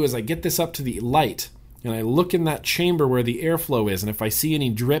 What I do is I get this up to the light and I look in that chamber where the airflow is. And if I see any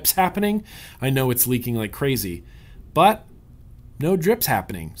drips happening, I know it's leaking like crazy. But no drips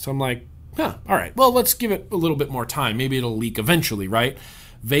happening. So I'm like, all right, well, let's give it a little bit more time. Maybe it'll leak eventually, right?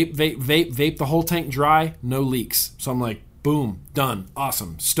 Vape the whole tank dry, no leaks. So I'm like, boom, done,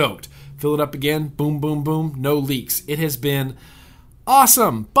 awesome, stoked. Fill it up again, boom, boom, boom, no leaks. It has been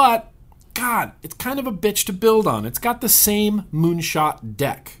awesome, but God, it's kind of a bitch to build on. It's got the same Moonshot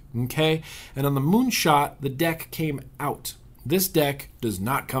deck, okay? And on the Moonshot, the deck came out. This deck does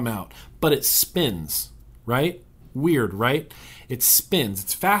not come out, but it spins, right? Weird, right? It spins.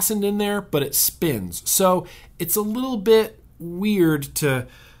 It's fastened in there, but it spins. So it's a little bit weird to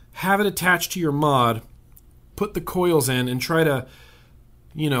have it attached to your mod, put the coils in, and try to,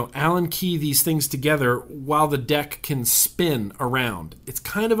 Allen key these things together while the deck can spin around. It's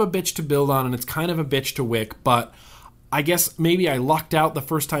kind of a bitch to build on, and it's kind of a bitch to wick, but I guess maybe I lucked out the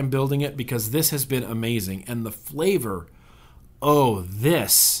first time building it because this has been amazing. And the flavor,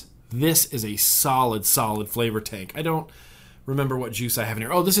 this is a solid flavor tank. I don't remember what juice I have in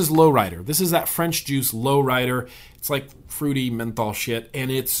here. Oh, this is Lowrider. This is that French juice Lowrider. It's like fruity menthol shit, and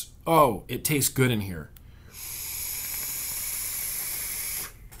it tastes good in here.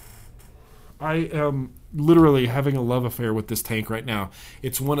 I am literally having a love affair with this tank right now.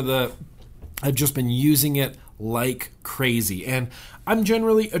 It's I've just been using it like crazy. And I'm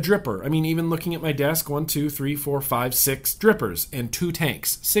generally a dripper. I mean, even looking at my desk, 1, 2, 3, 4, 5, 6 drippers and 2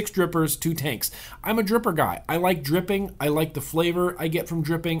 tanks. 6 drippers, 2 tanks. I'm a dripper guy. I like dripping. I like the flavor I get from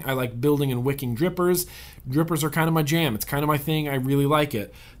dripping. I like building and wicking drippers. Drippers are kind of my jam. It's kind of my thing. I really like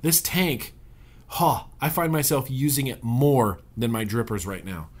it. This tank, I find myself using it more than my drippers right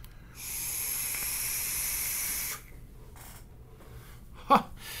now.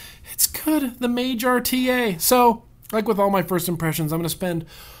 It's good, the Mage RTA. So, like with all my first impressions, I'm going to spend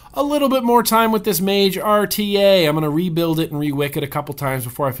a little bit more time with this Mage RTA. I'm going to rebuild it and re-wick it a couple times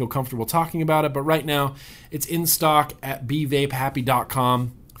before I feel comfortable talking about it. But right now, it's in stock at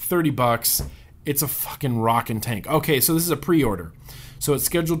bvapehappy.com, $30. It's a fucking rockin' tank. Okay, so this is a pre-order. So it's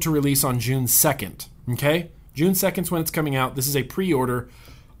scheduled to release on June 2nd, okay? June 2nd is when it's coming out. This is a pre-order.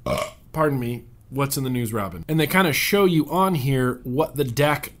 Pardon me. What's in the news, Robin? And they kind of show you on here what the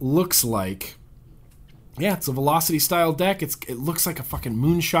deck looks like. Yeah, it's a Velocity style deck. It looks like a fucking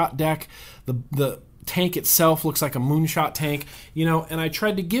Moonshot deck. The tank itself looks like a Moonshot tank, and I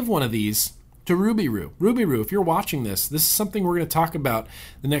tried to give one of these to Ruby Roo. Ruby Roo, if you're watching this is something we're going to talk about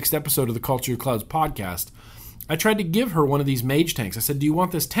the next episode of the Culture Clouds podcast. I tried to give her one of these Mage tanks. I said, do you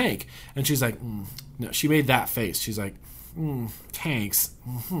want this tank? And she's like, no. She made that face. She's like, tanks.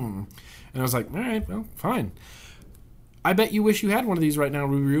 And I was like, all right, well, fine. I bet you wish you had one of these right now,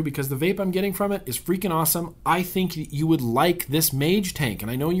 Ruby Roo, because the vape I'm getting from it is freaking awesome. I think you would like this Mage tank. And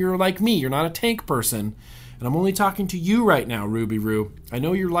I know you're like me. You're not a tank person. And I'm only talking to you right now, Ruby Roo. I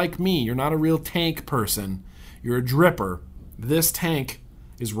know you're like me. You're not a real tank person. You're a dripper. This tank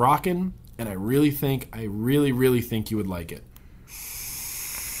is rocking, and I really think you would like it.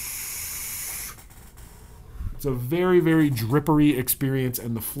 It's a very, very drippery experience,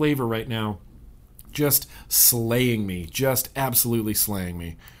 and the flavor right now just slaying me. Just absolutely slaying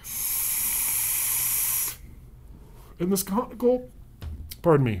me. And this conical,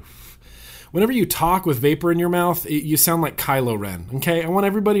 pardon me, whenever you talk with vapor in your mouth, you sound like Kylo Ren, okay? I want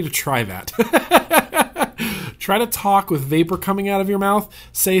everybody to try that. Try to talk with vapor coming out of your mouth.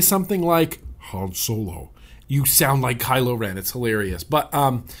 Say something like, Han Solo. You sound like Kylo Ren. It's hilarious. But,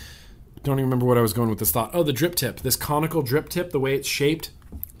 don't even remember what I was going with this thought. Oh, the drip tip. This conical drip tip, the way it's shaped,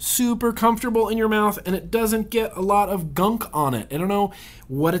 super comfortable in your mouth, and it doesn't get a lot of gunk on it. I don't know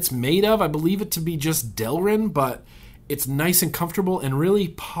what it's made of. I believe it to be just Delrin, but it's nice and comfortable and really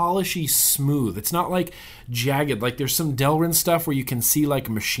polishy smooth. It's not like jagged. Like there's some Delrin stuff where you can see like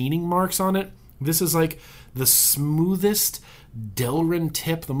machining marks on it. This is like the smoothest Delrin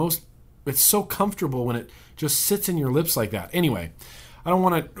tip. It's so comfortable when it just sits in your lips like that. Anyway, I don't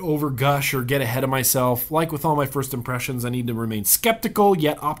want to overgush or get ahead of myself. Like with all my first impressions, I need to remain skeptical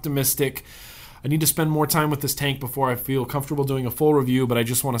yet optimistic. I need to spend more time with this tank before I feel comfortable doing a full review, but I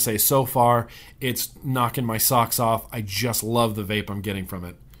just want to say so far, it's knocking my socks off. I just love the vape I'm getting from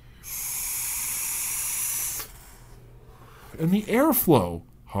it. And the airflow,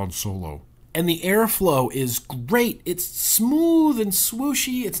 Han Solo, and the airflow is great. It's smooth and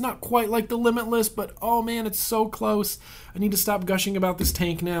swooshy. It's not quite like the Limitless, but oh man, it's so close. I need to stop gushing about this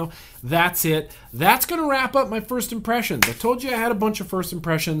tank now. That's it. That's going to wrap up my first impressions. I told you I had a bunch of first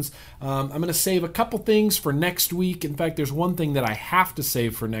impressions. I'm going to save a couple things for next week. In fact, there's one thing that I have to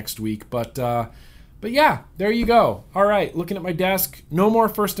save for next week, but yeah, there you go. All right, looking at my desk, no more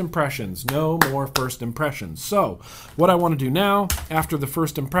first impressions. No more first impressions. So what I want to do now, after the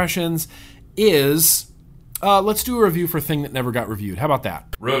first impressions, is let's do a review for a thing that never got reviewed. How about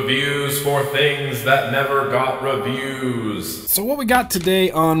that? Reviews for things that never got reviews. So what we got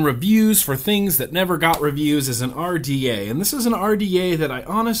today on reviews for things that never got reviews is an RDA. And this is an RDA that I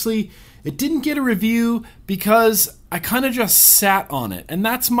honestly, it didn't get a review because I kind of just sat on it. And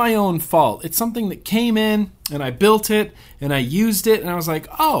that's my own fault. It's something that came in and I built it and I used it and I was like,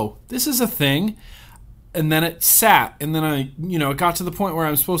 oh, this is a thing. And then it sat, and then it got to the point where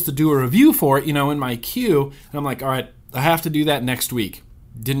I'm supposed to do a review for it, in my queue, and I'm like, all right, I have to do that next week.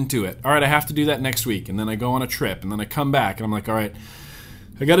 Didn't do it. All right, I have to do that next week, and then I go on a trip, and then I come back, and I'm like, all right,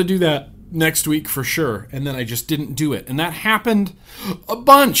 I got to do that next week for sure, and then I just didn't do it. And that happened a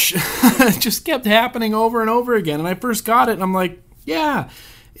bunch. It just kept happening over and over again, and I first got it, and I'm like, yeah,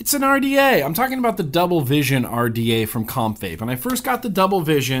 it's an RDA. I'm talking about the Double Vision RDA from CompVape, and I first got the Double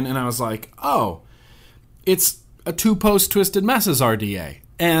Vision, and I was like, oh, it's a 2-post Twisted Messes RDA.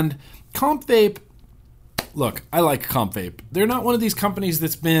 And CompVape, look, I like CompVape. They're not one of these companies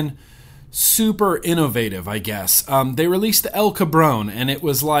that's been super innovative, I guess. They released the El Cabron, and it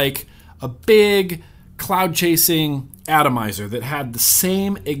was like a big cloud-chasing atomizer that had the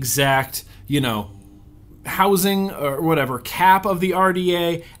same exact, housing or whatever, cap of the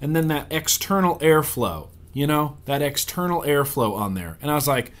RDA, and then that external airflow, that external airflow on there. And I was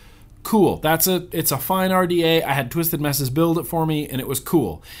like, cool, it's a fine RDA. I had Twisted Messes build it for me, and it was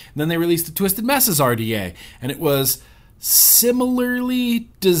cool. And then they released the Twisted Messes RDA, and it was similarly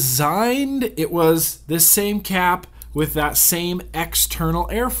designed. It was this same cap with that same external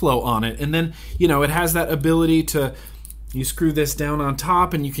airflow on it. And then, it has that ability to, you screw this down on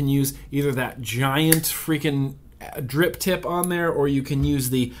top, and you can use either that giant freaking drip tip on there, or you can use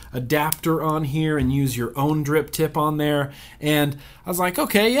the adapter on here and use your own drip tip on there. And I was like,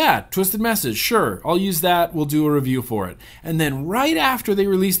 okay, yeah, Twisted Messes, sure, I'll use that, we'll do a review for it. And then right after they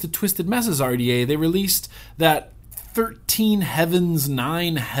released the Twisted Messes RDA, they released that 13 Heavens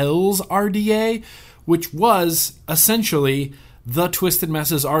 9 Hells RDA, which was essentially the Twisted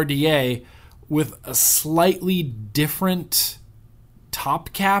Messes RDA with a slightly different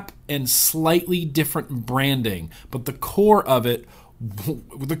top cap and slightly different branding, but the core of it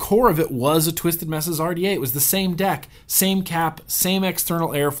was a Twisted Messes RDA. It was the same deck, same cap, same external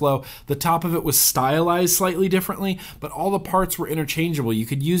airflow. The top of it was stylized slightly differently, but all the parts were interchangeable. You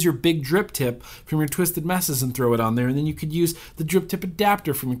could use your big drip tip from your Twisted Messes and throw it on there, and then you could use the drip tip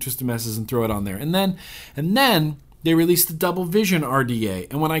adapter from your Twisted Messes and throw it on there. And then they released the Double Vision RDA,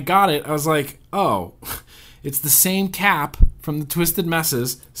 and when I got it, I was like, oh, it's the same cap from the Twisted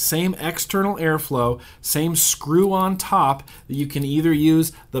Messes, same external airflow, same screw on top that you can either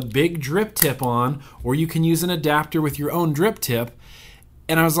use the big drip tip on, or you can use an adapter with your own drip tip.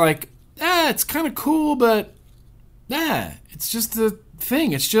 And I was like, it's kind of cool, but it's just a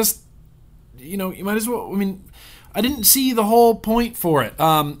thing. It's just, you might as well, I didn't see the whole point for it.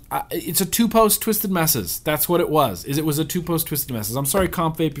 It's a 2-post Twisted Messes. That's what it was. It was a 2-post Twisted Messes. I'm sorry,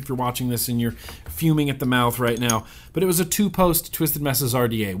 CompVape, if you're watching this and you're fuming at the mouth right now, but it was a 2-post Twisted Messes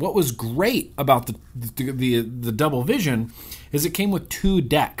RDA. What was great about the Double Vision is it came with 2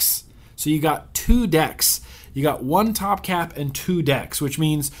 decks. So you got 2 decks. You got 1 top cap and 2 decks, which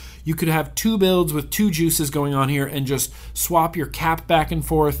means you could have 2 builds with 2 juices going on here and just swap your cap back and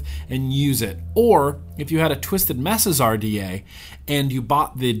forth and use it. Or if you had a Twisted Messes RDA and you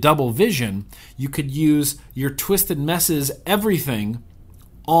bought the Double Vision, you could use your Twisted Messes everything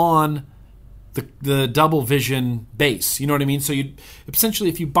on the Double Vision base. You know what I mean? So you essentially,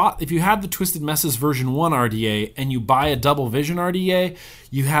 if you had the Twisted Messes version 1 RDA and you buy a Double Vision RDA,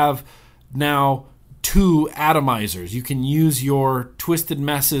 you have now 2 atomizers. You can use your Twisted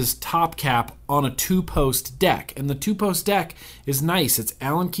Messes top cap on a 2-post deck. And the 2-post deck is nice. It's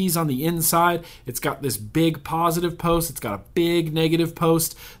Allen keys on the inside. It's got this big positive post. It's got a big negative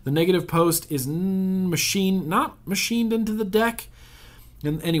post. The negative post is not machined into the deck.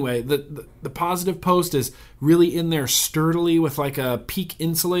 And anyway, the positive post is really in there sturdily with like a peak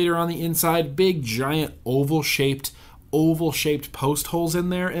insulator on the inside. Big, giant, oval-shaped post holes in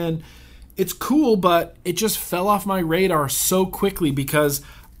there. And it's cool, but it just fell off my radar so quickly because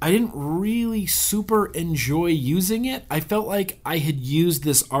I didn't really super enjoy using it. I felt like I had used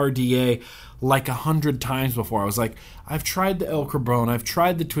this RDA like 100 times before. I was like, I've tried the El Cabron, I've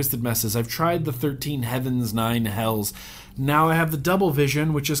tried the Twisted Messes, I've tried the 13 Heavens, 9 Hells. Now I have the Double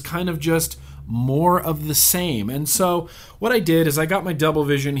Vision, which is kind of just more of the same. And so what I did is I got my Double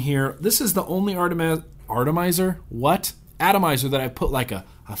Vision here. This is the only atomizer that I put like a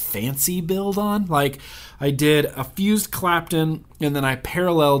fancy build on. Like I did a fused Clapton and then I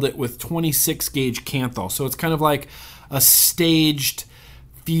paralleled it with 26 gauge Canthal. So it's kind of like a staged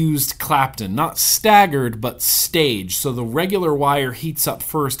fused Clapton, not staggered but staged. So the regular wire heats up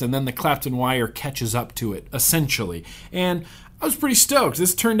first and then the Clapton wire catches up to it essentially. And I was pretty stoked.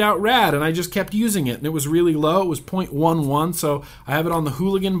 This turned out rad, and I just kept using it, and it was really low. It was 0.11, so I have it on the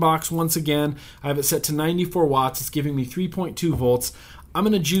Hooligan box once again. I have it set to 94 watts. It's giving me 3.2 volts. I'm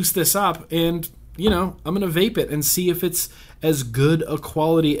going to juice this up, and, I'm going to vape it and see if it's as good a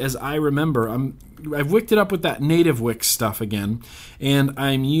quality as I remember. I've wicked it up with that Native Wick stuff again, and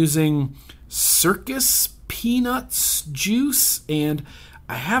I'm using Circus Peanuts juice, and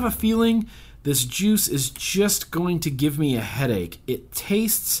I have a feeling this juice is just going to give me a headache. It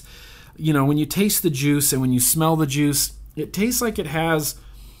tastes, when you taste the juice and when you smell the juice, it tastes like it has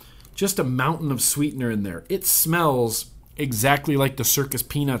just a mountain of sweetener in there. It smells exactly like the Circus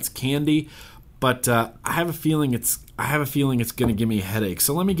Peanuts candy, but I have a feeling it's going to give me a headache.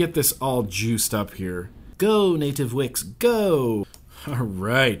 So let me get this all juiced up here. Go, Native Wicks, go! All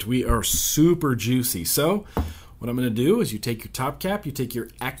right, we are super juicy. So what I'm going to do is you take your top cap, you take your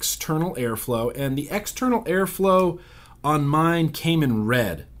external airflow, and the external airflow on mine came in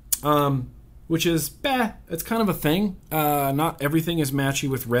red, which is, it's kind of a thing. Not everything is matchy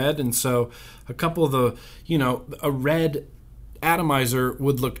with red, and so a couple of the, a red atomizer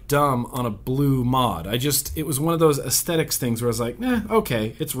would look dumb on a blue mod. It was one of those aesthetics things where I was like,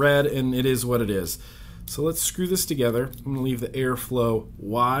 okay, it's red and it is what it is. So let's screw this together. I'm going to leave the airflow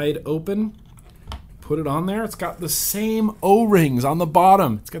wide open. Put it on there. It's got the same O-rings on the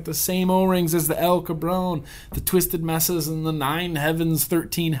bottom. It's got the same O-rings as the El Cabron, the Twisted Messes, and the 9 Heavens,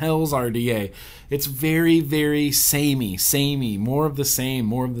 13 Hells RDA. It's very, very samey, more of the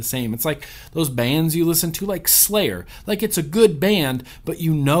same. It's like those bands you listen to, like Slayer. Like, it's a good band, but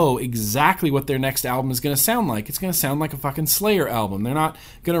you know exactly what their next album is going to sound like. It's going to sound like a fucking Slayer album. They're not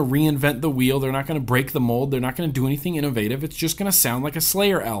going to reinvent the wheel. They're not going to break the mold. They're not going to do anything innovative. It's just going to sound like a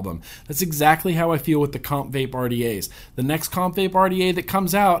Slayer album. That's exactly how I feel with the Comp Vape RDAs. The next Comp Vape RDA that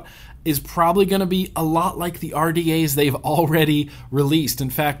comes out is probably going to be a lot like the RDAs they've already released. In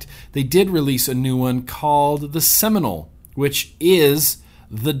fact, they did release a new one called the Seminole, which is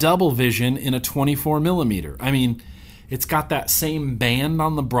the Double Vision in a 24 millimeter. I mean, it's got that same band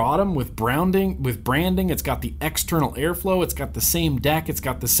on the bottom with branding. It's got the external airflow. It's got the same deck. It's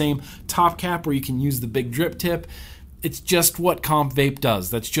got the same top cap where you can use the big drip tip. It's just what Comp Vape does.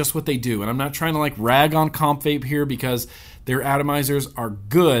 That's just what they do. And I'm not trying to rag on Comp Vape here because their atomizers are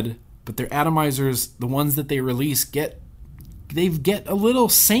good, but their atomizers, the ones that they release, get a little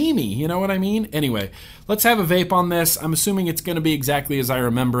samey. You know what I mean? Anyway, let's have a vape on this. I'm assuming it's going to be exactly as I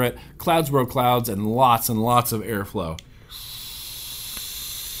remember it. Clouds bro clouds and lots of airflow.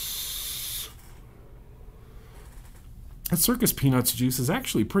 That Circus Peanuts juice is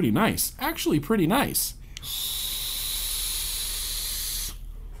actually pretty nice.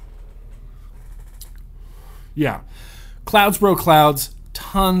 Yeah. Clouds bro clouds,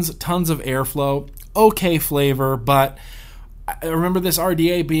 tons of airflow, okay flavor, but I remember this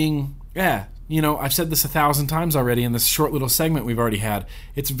RDA being, I've said this 1,000 times already in this short little segment we've already had.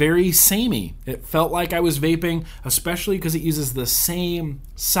 It's very samey. It felt like I was vaping, especially because it uses the same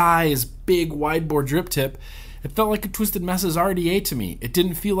size, big wide bore drip tip. It felt like a Twisted Messes RDA to me. It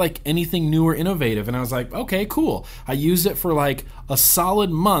didn't feel like anything new or innovative, and I was like, okay, cool. I used it for like a solid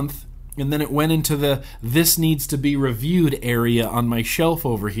month, and then it went into the this needs to be reviewed area on my shelf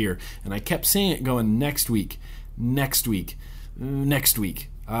over here. And I kept seeing it going next week.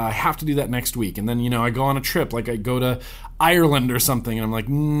 I have to do that next week. And then, I go on a trip, like I go to Ireland or something, and I'm like,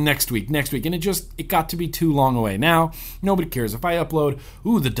 next week. And it got to be too long away. Now, nobody cares. If I upload,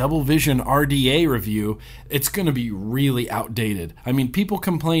 the Double Vision RDA review, it's going to be really outdated. I mean, people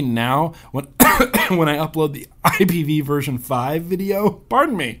complain now when when I upload the IPV version 5 video.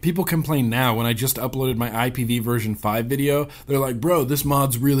 Pardon me. People complain now when I just uploaded my IPV version 5 video. They're like, bro, this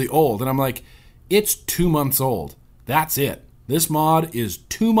mod's really old. And I'm like, it's 2 months old. That's it. This mod is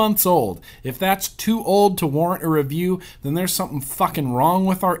 2 months old. If that's too old to warrant a review, then there's something fucking wrong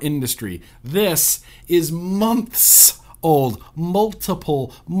with our industry. This is months old,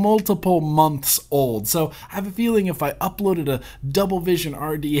 multiple months old. So I have a feeling if I uploaded a Double Vision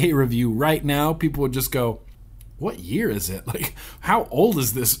RDA review right now, people would just go, what year is it? Like, how old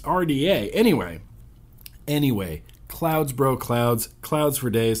is this RDA? Anyway, clouds, bro, clouds for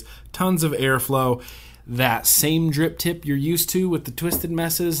days, tons of airflow. That same drip tip you're used to with the Twisted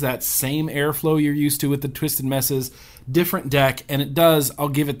Messes, that same airflow you're used to with the Twisted Messes, different deck, and it does, I'll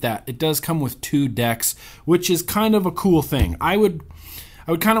give it that, it does come with 2 decks, which is kind of a cool thing. I would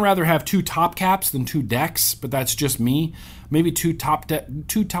kind of rather have 2 top caps than 2 decks, but that's just me. Maybe 2 top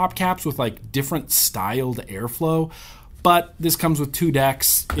caps with like different styled airflow, but this comes with 2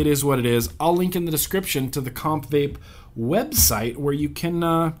 decks. It is what it is. I'll link in the description to the Comp Vape website where you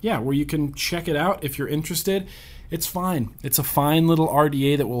can check it out if you're interested. It's fine. It's a fine little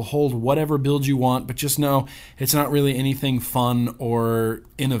RDA that will hold whatever build you want, but just know it's not really anything fun or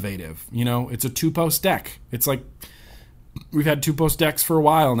innovative. You know, it's a 2-post deck. It's like we've had 2-post decks for a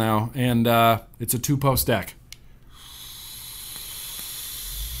while now, and it's a 2-post deck.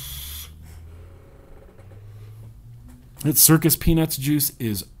 Its Circus Peanuts juice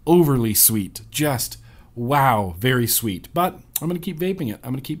is overly sweet. Just wow, very sweet. But I'm going to keep vaping it. I'm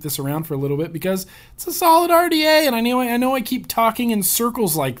going to keep this around for a little bit because it's a solid RDA, and I know I keep talking in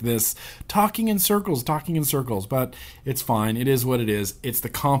circles like this. Talking in circles, but it's fine. It is what it is. It's the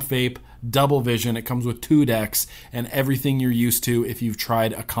Comp Vape Double Vision. It comes with 2 decks and everything you're used to if you've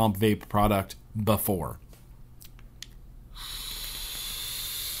tried a Comp Vape product before.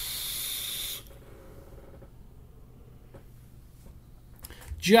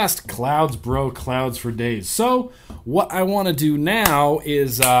 Just clouds, bro, clouds for days. So what I want to do now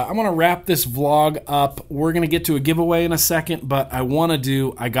is I want to wrap this vlog up. We're going to get to a giveaway in a second, but I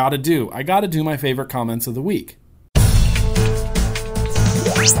got to do my favorite comments of the week.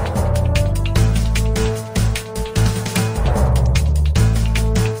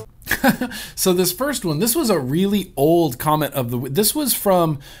 So this first one, this was a really old comment of the week. This was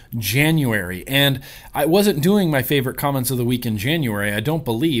from January, and I wasn't doing my favorite comments of the week in January, I don't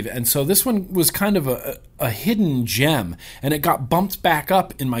believe. And so this one was kind of a hidden gem, and it got bumped back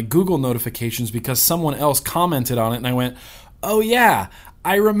up in my Google notifications because someone else commented on it, and I went, oh yeah,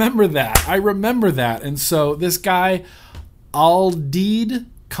 I remember that. And so this guy, Aldeed,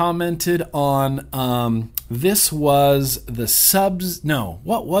 commented on this was the subs. No,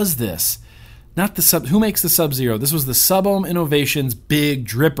 what was this? Not the sub. Who makes the Sub-Zero? This was the Subohm Innovations Big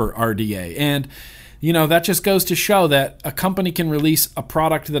Dripper RDA. And, you know, that just goes to show that a company can release a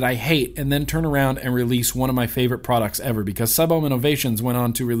product that I hate and then turn around and release one of my favorite products ever. Because Subohm Innovations went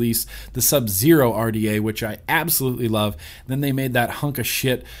on to release the Sub-Zero RDA, which I absolutely love. Then they made that hunk of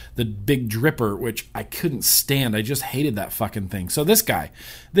shit, the Big Dripper, which I couldn't stand. I just hated that fucking thing. So this guy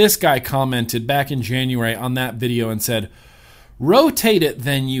commented back in January on that video and said, rotate it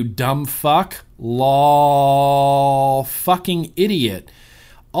then, you dumb fuck. Lol, fucking idiot.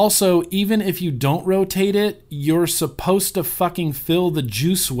 Also, even if you don't rotate it, you're supposed to fucking fill the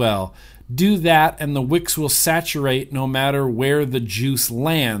juice well. Do that and the wicks will saturate no matter where the juice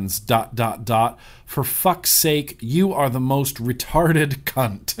lands, ... For fuck's sake, you are the most retarded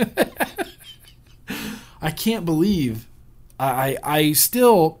cunt. I can't believe, I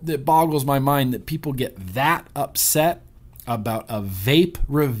still, it boggles my mind that people get that upset about a vape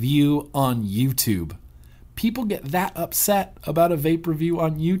review on YouTube. People get that upset about a vape review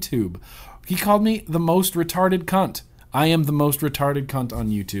on YouTube. He called me the most retarded cunt. I am the most retarded cunt on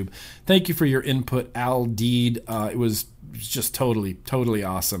YouTube. Thank you for your input, Aldeed. It was just totally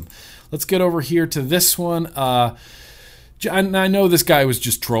awesome. Let's get over here to this one. I know this guy was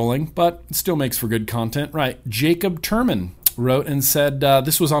just trolling, but it still makes for good content. Right. Jacob Turman wrote and said,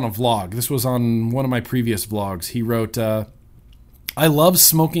 this was on a vlog. This was on one of my previous vlogs. He wrote, I love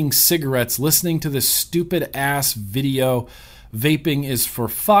smoking cigarettes, listening to this stupid ass video. Vaping is for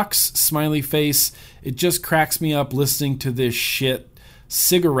fucks, smiley face. It just cracks me up listening to this shit.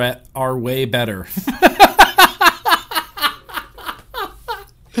 Cigarette are way better.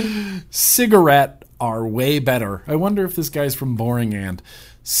 Cigarette are way better. I wonder if this guy's from Boring and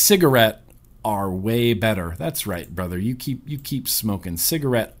cigarette are way better. That's right, brother. You keep smoking.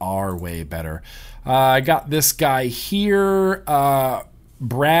 Cigarette are way better. I got this guy here,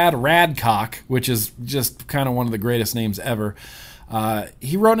 Brad Radcock, which is just kind of one of the greatest names ever.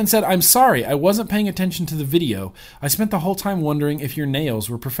 He wrote and said, I'm sorry, I wasn't paying attention to the video. I spent the whole time wondering if your nails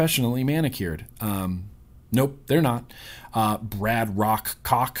were professionally manicured. Nope, they're not. Brad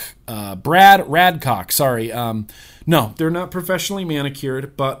Radcock, sorry. No, they're not professionally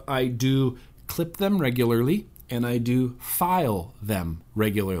manicured, but I do clip them regularly, and I do file them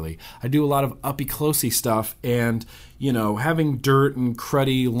regularly. I do a lot of uppy-closey stuff, and, having dirt and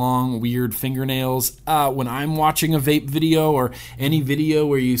cruddy, long, weird fingernails, when I'm watching a vape video or any video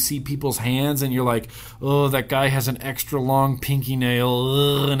where you see people's hands and you're like, oh, that guy has an extra long pinky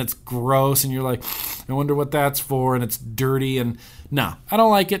nail, and it's gross, and you're like, I wonder what that's for, and it's dirty, and no, I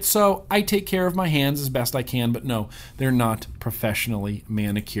don't like it, so I take care of my hands as best I can, but no, they're not professionally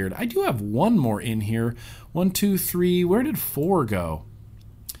manicured. I do have one more in here. 1, 2, 3, where did 4 go?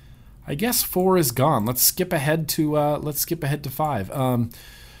 I guess 4 is gone. Let's skip ahead to 5.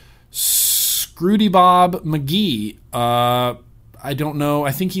 Scrooty Bob McGee. I don't know.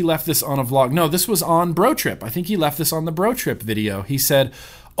 I think he left this on a vlog. No, this was on Bro Trip. I think he left this on the Bro Trip video. He said,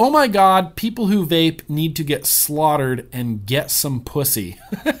 "Oh my God, people who vape need to get slaughtered and get some pussy."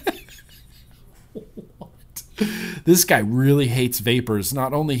 What? This guy really hates vapors.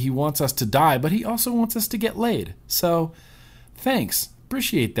 Not only he wants us to die, but he also wants us to get laid. So, thanks.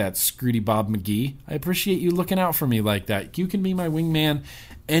 Appreciate that, Scrooty Bob McGee. I appreciate you looking out for me like that. You can be my wingman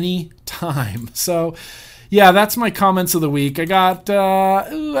any time. So, yeah, that's my comments of the week. I got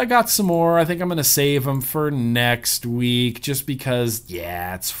some more. I think I'm going to save them for next week just because,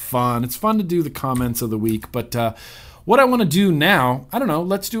 yeah, it's fun. It's fun to do the comments of the week. But what I want to do now, I don't know,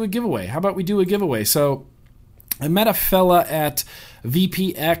 let's do a giveaway. How about we do a giveaway? So I met a fella at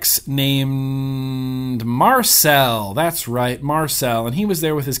VPX named Marcel. That's right, Marcel. And he was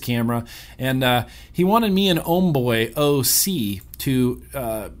there with his camera. And he wanted me and Homeboy OC to,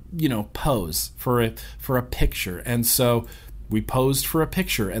 pose for a picture. And so we posed for a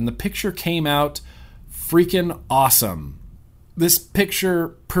picture. And the picture came out freaking awesome. This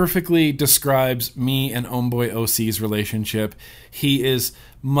picture perfectly describes me and Homeboy OC's relationship. He is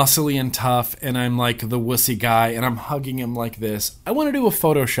muscly and tough, and I'm like the wussy guy, and I'm hugging him like this. I want to do a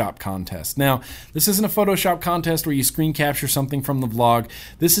Photoshop contest. Now, this isn't a Photoshop contest where you screen capture something from the vlog.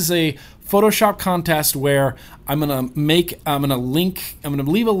 This is a Photoshop contest where I'm gonna leave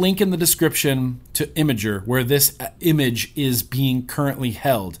a link in the description to Imager where this image is being currently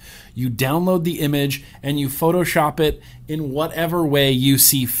held. You download the image and you Photoshop it in whatever way you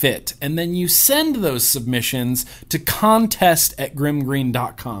see fit. And then you send those submissions to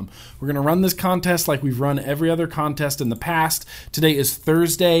contest@grimgreen.com. We're going to run this contest like we've run every other contest in the past. Today is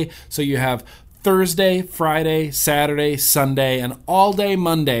Thursday, so you have Thursday, Friday, Saturday, Sunday, and all day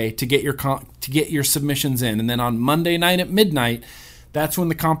Monday to get your submissions in. And then on Monday night at midnight, that's when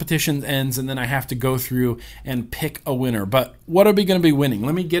the competition ends, and then I have to go through and pick a winner. But what are we going to be winning?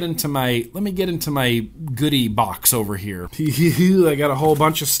 Let me get into my goodie box over here. I got a whole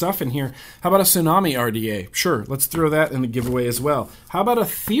bunch of stuff in here. How about a Tsunami RDA? Sure, let's throw that in the giveaway as well. How about a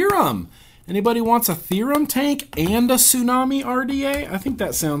Theorem? Anybody wants a Theorem tank and a Tsunami RDA? I think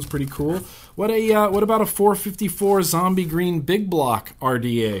that sounds pretty cool. What about a 454 Zombie Green Big Block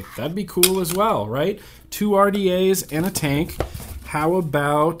RDA? That'd be cool as well, right? 2 RDAs and a tank. How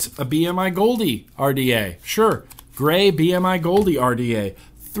about a BMI Goldie RDA? Sure. Gray BMI Goldie RDA.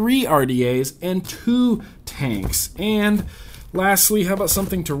 3 RDAs and 2 tanks. And lastly, how about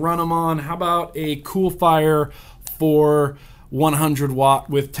something to run them on? How about a Coolfire for 100 watt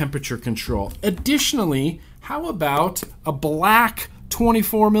with temperature control? Additionally, how about a black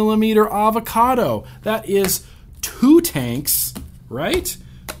 24 millimeter avocado? That is 2 tanks, right?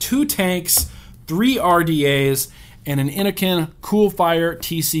 2 tanks, 3 RDAs, and an Innokin Coolfire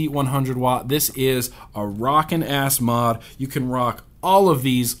TC 100 watt. This is a rockin' ass mod. You can rock all of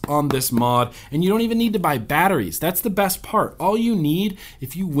these on this mod, and you don't even need to buy batteries. That's the best part. All you need,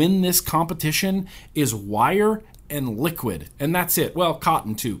 if you win this competition, is wire and liquid, and that's it. Well,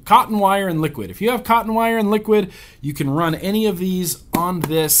 cotton too. Cotton, wire, and liquid. If you have cotton, wire, and liquid, you can run any of these on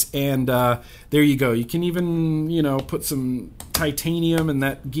this, and there you go. You can even, put some titanium in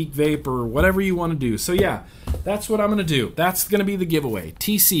that Geek Vape or whatever you want to do. So yeah, that's what I'm going to do. That's going to be the giveaway.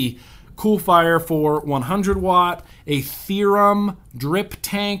 TC Coolfire for 100 watt, a Theorem drip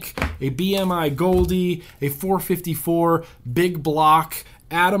tank, a BMI Goldie, a 454 Big Block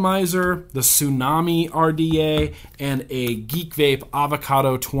atomizer, the Tsunami RDA, and a Geek Vape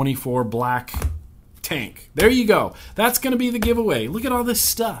Avocado 24 black tank. There you go. That's going to be the giveaway. Look at all this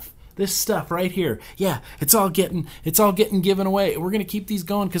stuff. This stuff right here. Yeah, it's all getting given away. We're going to keep these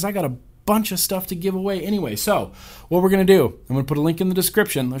going because I got a bunch of stuff to give away anyway. So what we're going to do, I'm going to put a link in the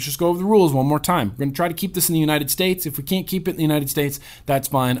description. Let's just go over the rules one more time. We're going to try to keep this in the United States. If we can't keep it in the United States, that's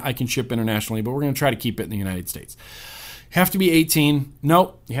fine. I can ship internationally, but we're going to try to keep it in the United States. Have to be 18.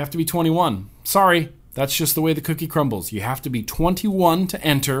 Nope, you have to be 21. Sorry, that's just the way the cookie crumbles. You have to be 21 to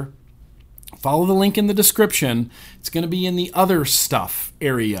enter. follow the link in the description. It's going to be in the other stuff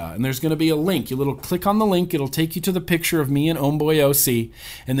area, and there's going to be a link. You little click on the link. It'll take you to the picture of me and Homeboy OC,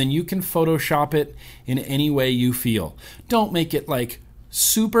 and then you can Photoshop it in any way you feel. Don't make it like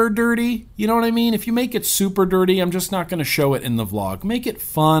super dirty. You know what I mean? If you make it super dirty, I'm just not going to show it in the vlog. Make it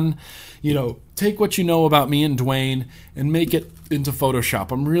fun. You know, take what you know about me and Dwayne and make it into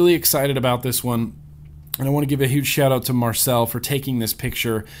Photoshop. I'm really excited about this one, and I want to give a huge shout out to Marcel for taking this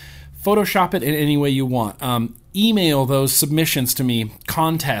picture. Photoshop it in any way you want. Email those submissions to me,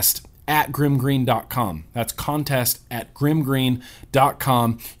 contest@grimgreen.com. That's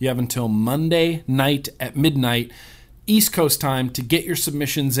contest@grimgreen.com. You have until Monday night at midnight East Coast time to get your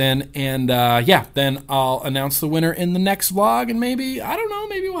submissions in, and then I'll announce the winner in the next vlog, and maybe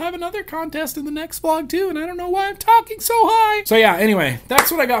we'll have another contest in the next vlog too, and I don't know why I'm talking so high. So yeah, anyway,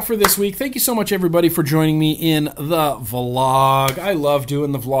 that's what I got for this week. Thank you so much, everybody, for joining me in the vlog. I love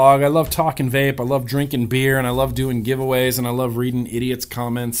doing the vlog. I love talking vape. I love drinking beer, and I love doing giveaways, and I love reading idiots'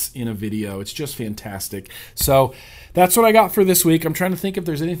 comments in a video. It's just fantastic. So that's what I got for this week. I'm trying to think if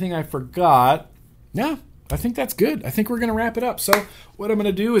there's anything I forgot. Yeah, I think that's good. I think we're going to wrap it up. So what I'm going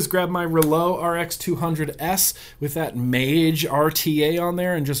to do is grab my Relo RX200S with that Mage RTA on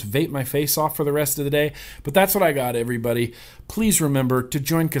there and just vape my face off for the rest of the day. But that's what I got, everybody. Please remember to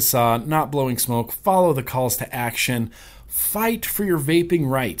join CASAA, not blowing smoke. Follow the calls to action. Fight for your vaping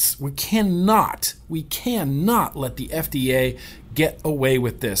rights. We cannot let the FDA get away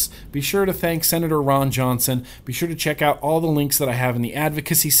with this. Be sure to thank Senator Ron Johnson. Be sure to check out all the links that I have in the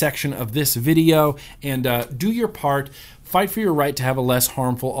advocacy section of this video, and do your part. Fight for your right to have a less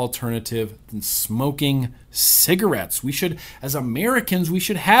harmful alternative than smoking cigarettes. We should, as Americans, we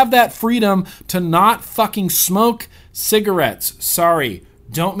should have that freedom to not fucking smoke cigarettes. Sorry.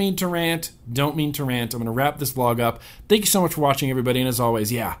 Don't mean to rant. I'm going to wrap this vlog up. Thank you so much for watching, everybody. And as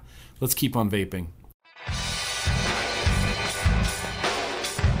always, let's keep on vaping.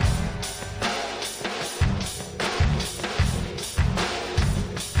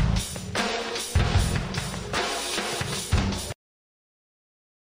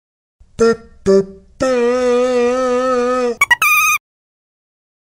 Boop, boop.